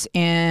tweets,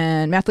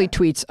 and Mathlete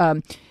tweets,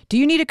 do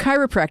you need a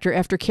chiropractor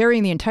after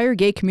carrying the entire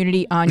gay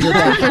community on your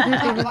back?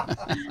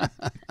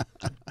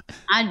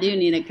 I do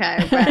need a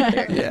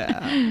chiropractor.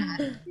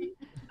 Yeah.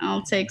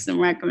 I'll take some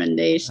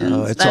recommendations.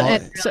 Oh, it's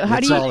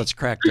all it's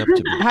cracked up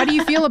to be. How do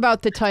you feel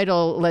about the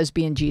title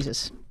Lesbian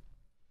Jesus?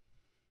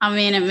 I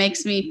mean, it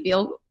makes me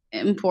feel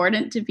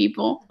important to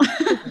people.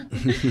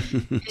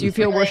 Do you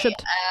feel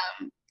worshipped?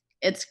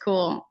 It's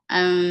cool.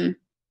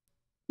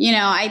 You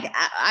know,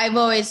 I've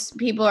always,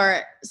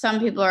 some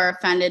people are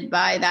offended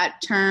by that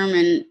term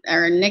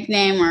or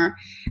nickname, or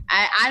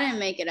I didn't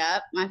make it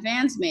up. My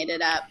fans made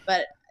it up.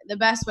 But the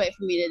best way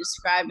for me to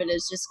describe it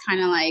is just kind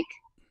of like,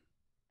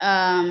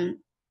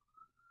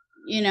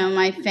 you know,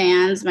 my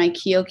fans, my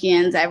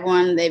Kiyokians,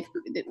 everyone,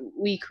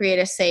 we create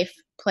a safe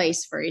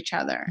place for each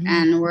other,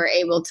 and we're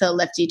able to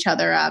lift each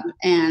other up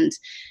and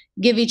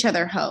give each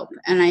other hope.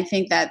 And I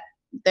think that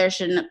there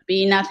should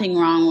be nothing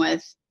wrong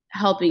with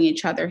helping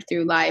each other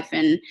through life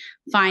and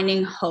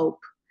finding hope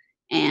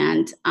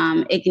and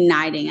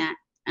igniting it.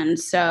 And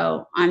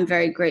so I'm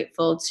very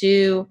grateful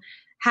to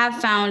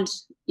have found,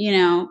 you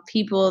know,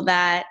 people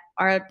that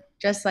are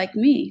just like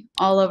me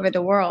all over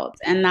the world.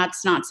 And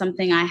that's not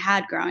something I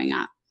had growing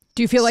up.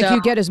 Do you feel like you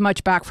get as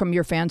much back from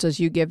your fans as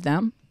you give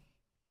them?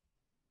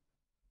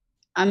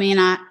 I mean,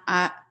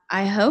 I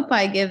hope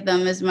I give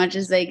them as much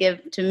as they give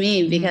to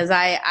me, because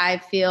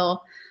I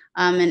feel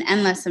an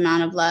endless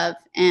amount of love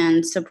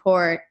and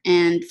support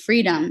and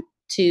freedom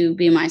to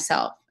be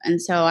myself.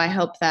 And so I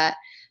hope that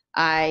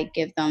I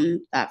give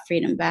them that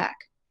freedom back.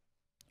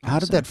 How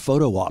did that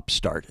photo op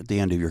start at the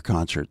end of your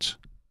concerts?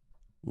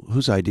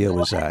 Whose idea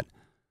was that?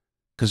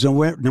 Because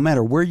no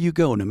matter where you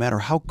go, no matter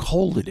how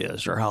cold it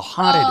is or how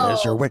hot it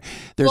is, or where,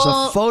 there's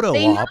a photo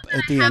op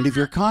at the end of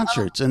your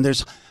concerts, and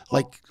there's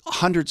like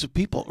hundreds of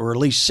people, or at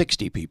least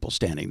 60 people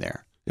standing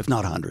there, if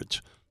not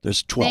hundreds.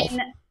 There's 12.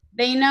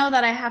 They know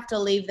that I have to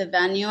leave the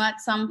venue at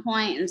some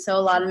point, and so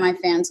a lot of my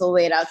fans will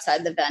wait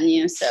outside the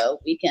venue so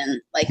we can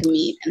like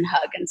meet and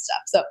hug and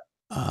stuff. So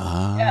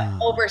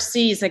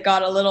overseas, it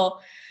got a little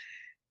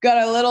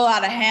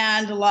out of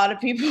hand. A lot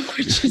of people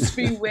would just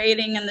be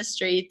waiting in the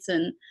streets,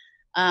 and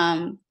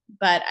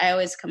but I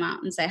always come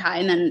out and say hi,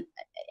 and then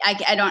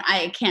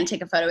I can't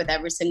take a photo with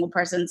every single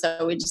person,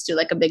 so we just do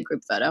like a big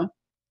group photo.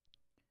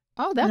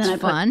 Oh, that's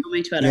fun.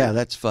 Yeah,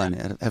 that's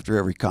fun after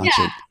every concert.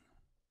 Yeah.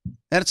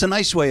 That's a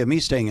nice way of me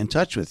staying in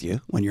touch with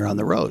you when you're on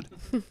the road.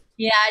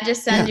 Yeah, I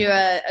just send you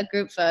a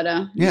group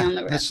photo. Yeah, on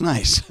the road. That's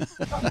nice.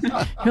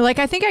 You're like,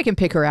 I think I can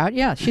pick her out.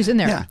 Yeah, she's in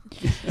there.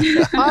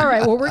 Yeah. All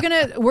right. Well, we're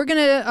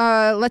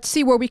gonna let's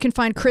see where we can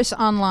find Chris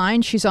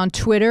online. She's on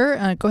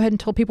Twitter. Go ahead and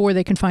tell people where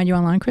they can find you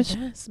online, Chris.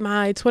 Yes,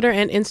 my Twitter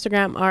and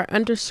Instagram are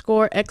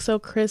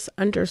 _exochris_.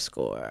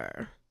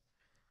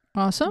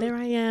 Awesome. There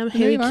I am.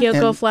 Hayley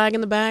Kiyoko flag in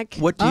the back.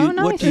 What do you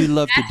love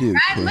to do,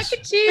 Chris? Look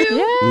at you.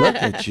 Yeah. Look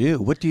at you.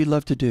 What do you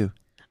love to do?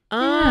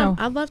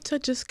 I love to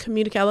just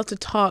communicate. I love to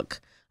talk.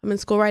 I'm in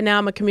school right now.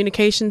 I'm a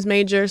communications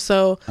major.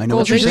 So I know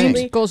what you're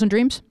saying. Goals and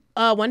dreams?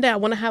 One day I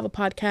want to have a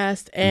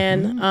podcast,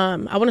 and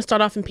I want to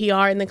start off in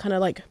PR and then kind of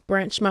like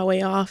branch my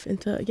way off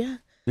into,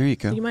 There you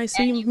go. You might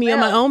see me on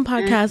my own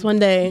podcast one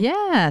day.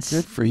 Yes.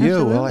 Good for you.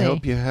 Absolutely. Well, I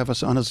hope you have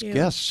us on as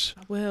guests.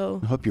 I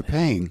will. I hope you're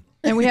paying.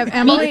 And we have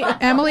Emily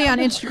on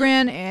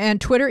Instagram and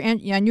Twitter,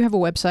 and you have a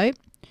website.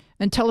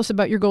 And tell us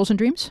about your goals and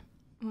dreams.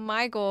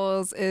 My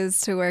goals is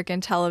to work in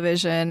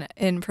television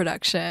in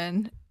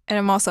production, and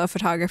I'm also a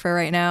photographer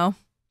right now.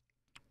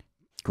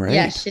 Great.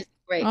 Yeah, she's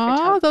great.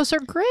 Oh, those are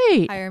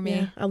great. Hire me.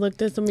 Yeah, I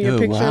looked at some of your Oh,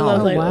 pictures. wow. I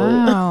was like,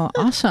 Wow,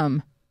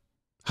 awesome.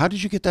 How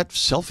did you get that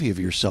selfie of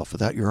yourself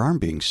without your arm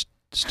being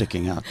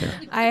sticking out there?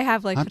 I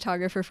have like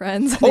photographer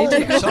friends. Oh,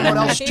 They do. someone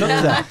else took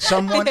that.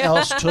 Someone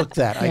else took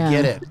that. Yeah. I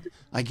get it.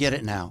 I get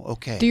it now.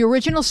 Okay. The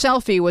original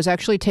selfie was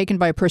actually taken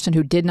by a person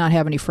who did not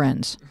have any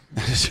friends.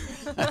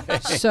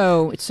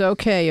 So it's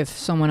okay if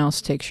someone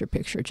else takes your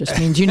picture. It just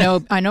means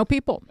I know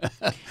people.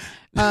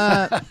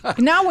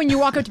 Now when you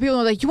walk up to people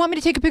and they're like, "You want me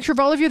to take a picture of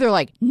all of you?" They're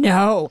like,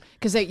 "No,"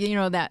 because they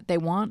that they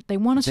want a They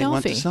selfie.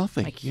 want the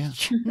selfie. Like, yeah.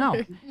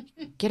 no,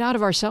 get out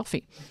of our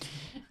selfie.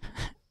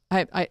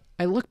 I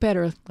look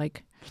better.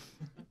 Like,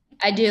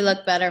 I do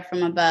look better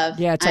from above.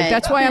 yeah, it's like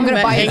that's why I'm going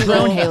to buy a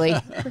drone, Haley.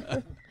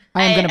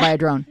 I am going to buy a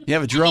drone. You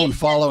have a drone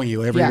following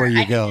you everywhere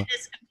you go. I need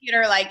this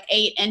computer like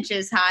 8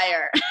 inches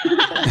higher.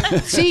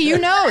 See,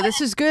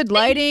 this is good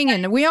lighting,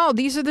 and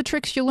these are the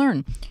tricks you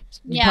learn.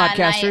 Yeah,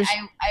 Podcasters.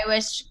 and I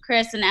wish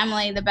Chris and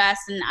Emily the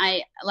best. And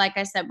like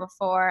I said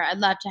before, I'd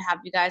love to have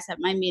you guys at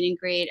my meet and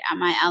greet at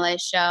my LA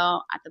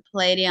show at the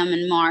Palladium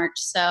in March.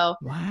 So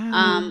Wow.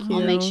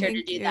 I'll make sure to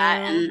Thank do you.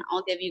 that, and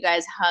I'll give you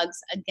guys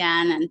hugs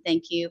again. And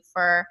thank you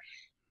for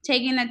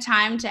taking the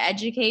time to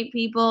educate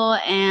people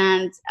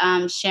and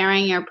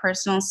sharing your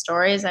personal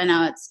stories. I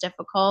know it's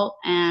difficult,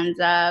 and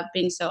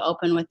being so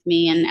open with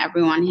me and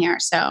everyone here.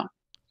 So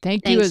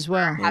Thank you thanks as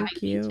well. for having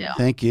Thank me you. too.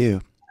 Thank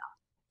you.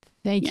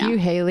 Thank you,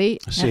 Haley.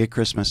 See you at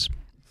Christmas.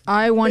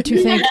 I want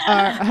to thank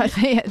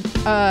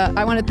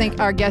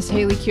our guest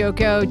Hayley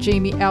Kiyoko.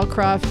 Jamie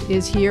Alcroft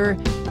is here.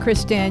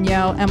 Chris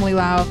Danielle, Emily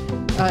Lau,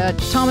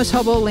 Thomas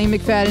Hubble, Lane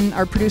McFadden.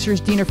 Our producer is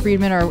Dina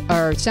Friedman.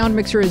 Our sound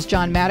mixer is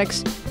John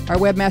Maddox. Our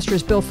webmaster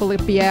is Bill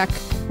Filipiak.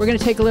 We're going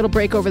to take a little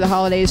break over the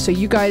holidays, so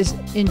you guys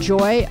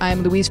enjoy.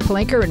 I'm Louise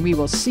Palenker, and we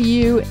will see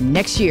you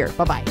next year.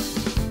 Bye-bye.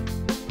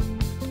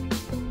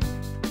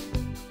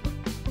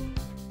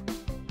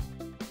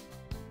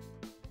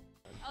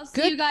 I'll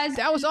see you guys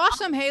That was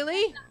awesome,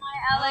 Haley.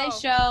 at my LA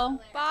show.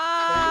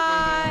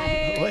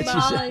 Bye. What'd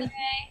she say? Okay.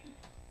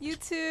 You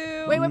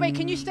too. Wait.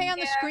 Can you stay on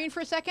the screen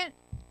for a second?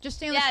 Just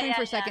stay on the Yeah, screen yeah,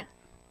 for a yeah. second.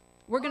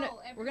 We're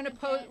gonna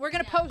pose. We're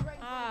gonna pose right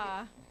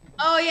now.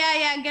 Oh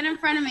yeah, get in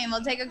front of me and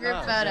we'll take a group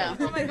photo.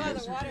 Oh my god,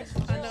 the water.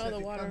 I know the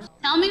water.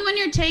 Tell me when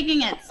you're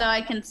taking it so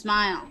I can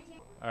smile.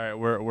 All right,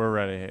 we're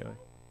ready, Haley.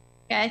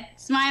 Okay,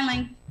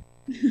 smiling.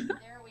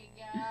 There we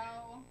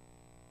go.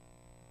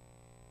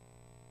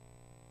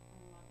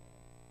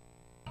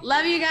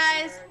 Love you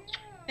guys.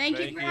 Thank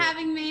you Thank for you.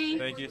 having me.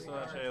 Thank you so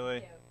much,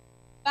 Haley.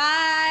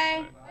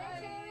 Bye.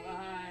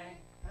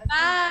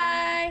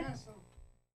 Bye.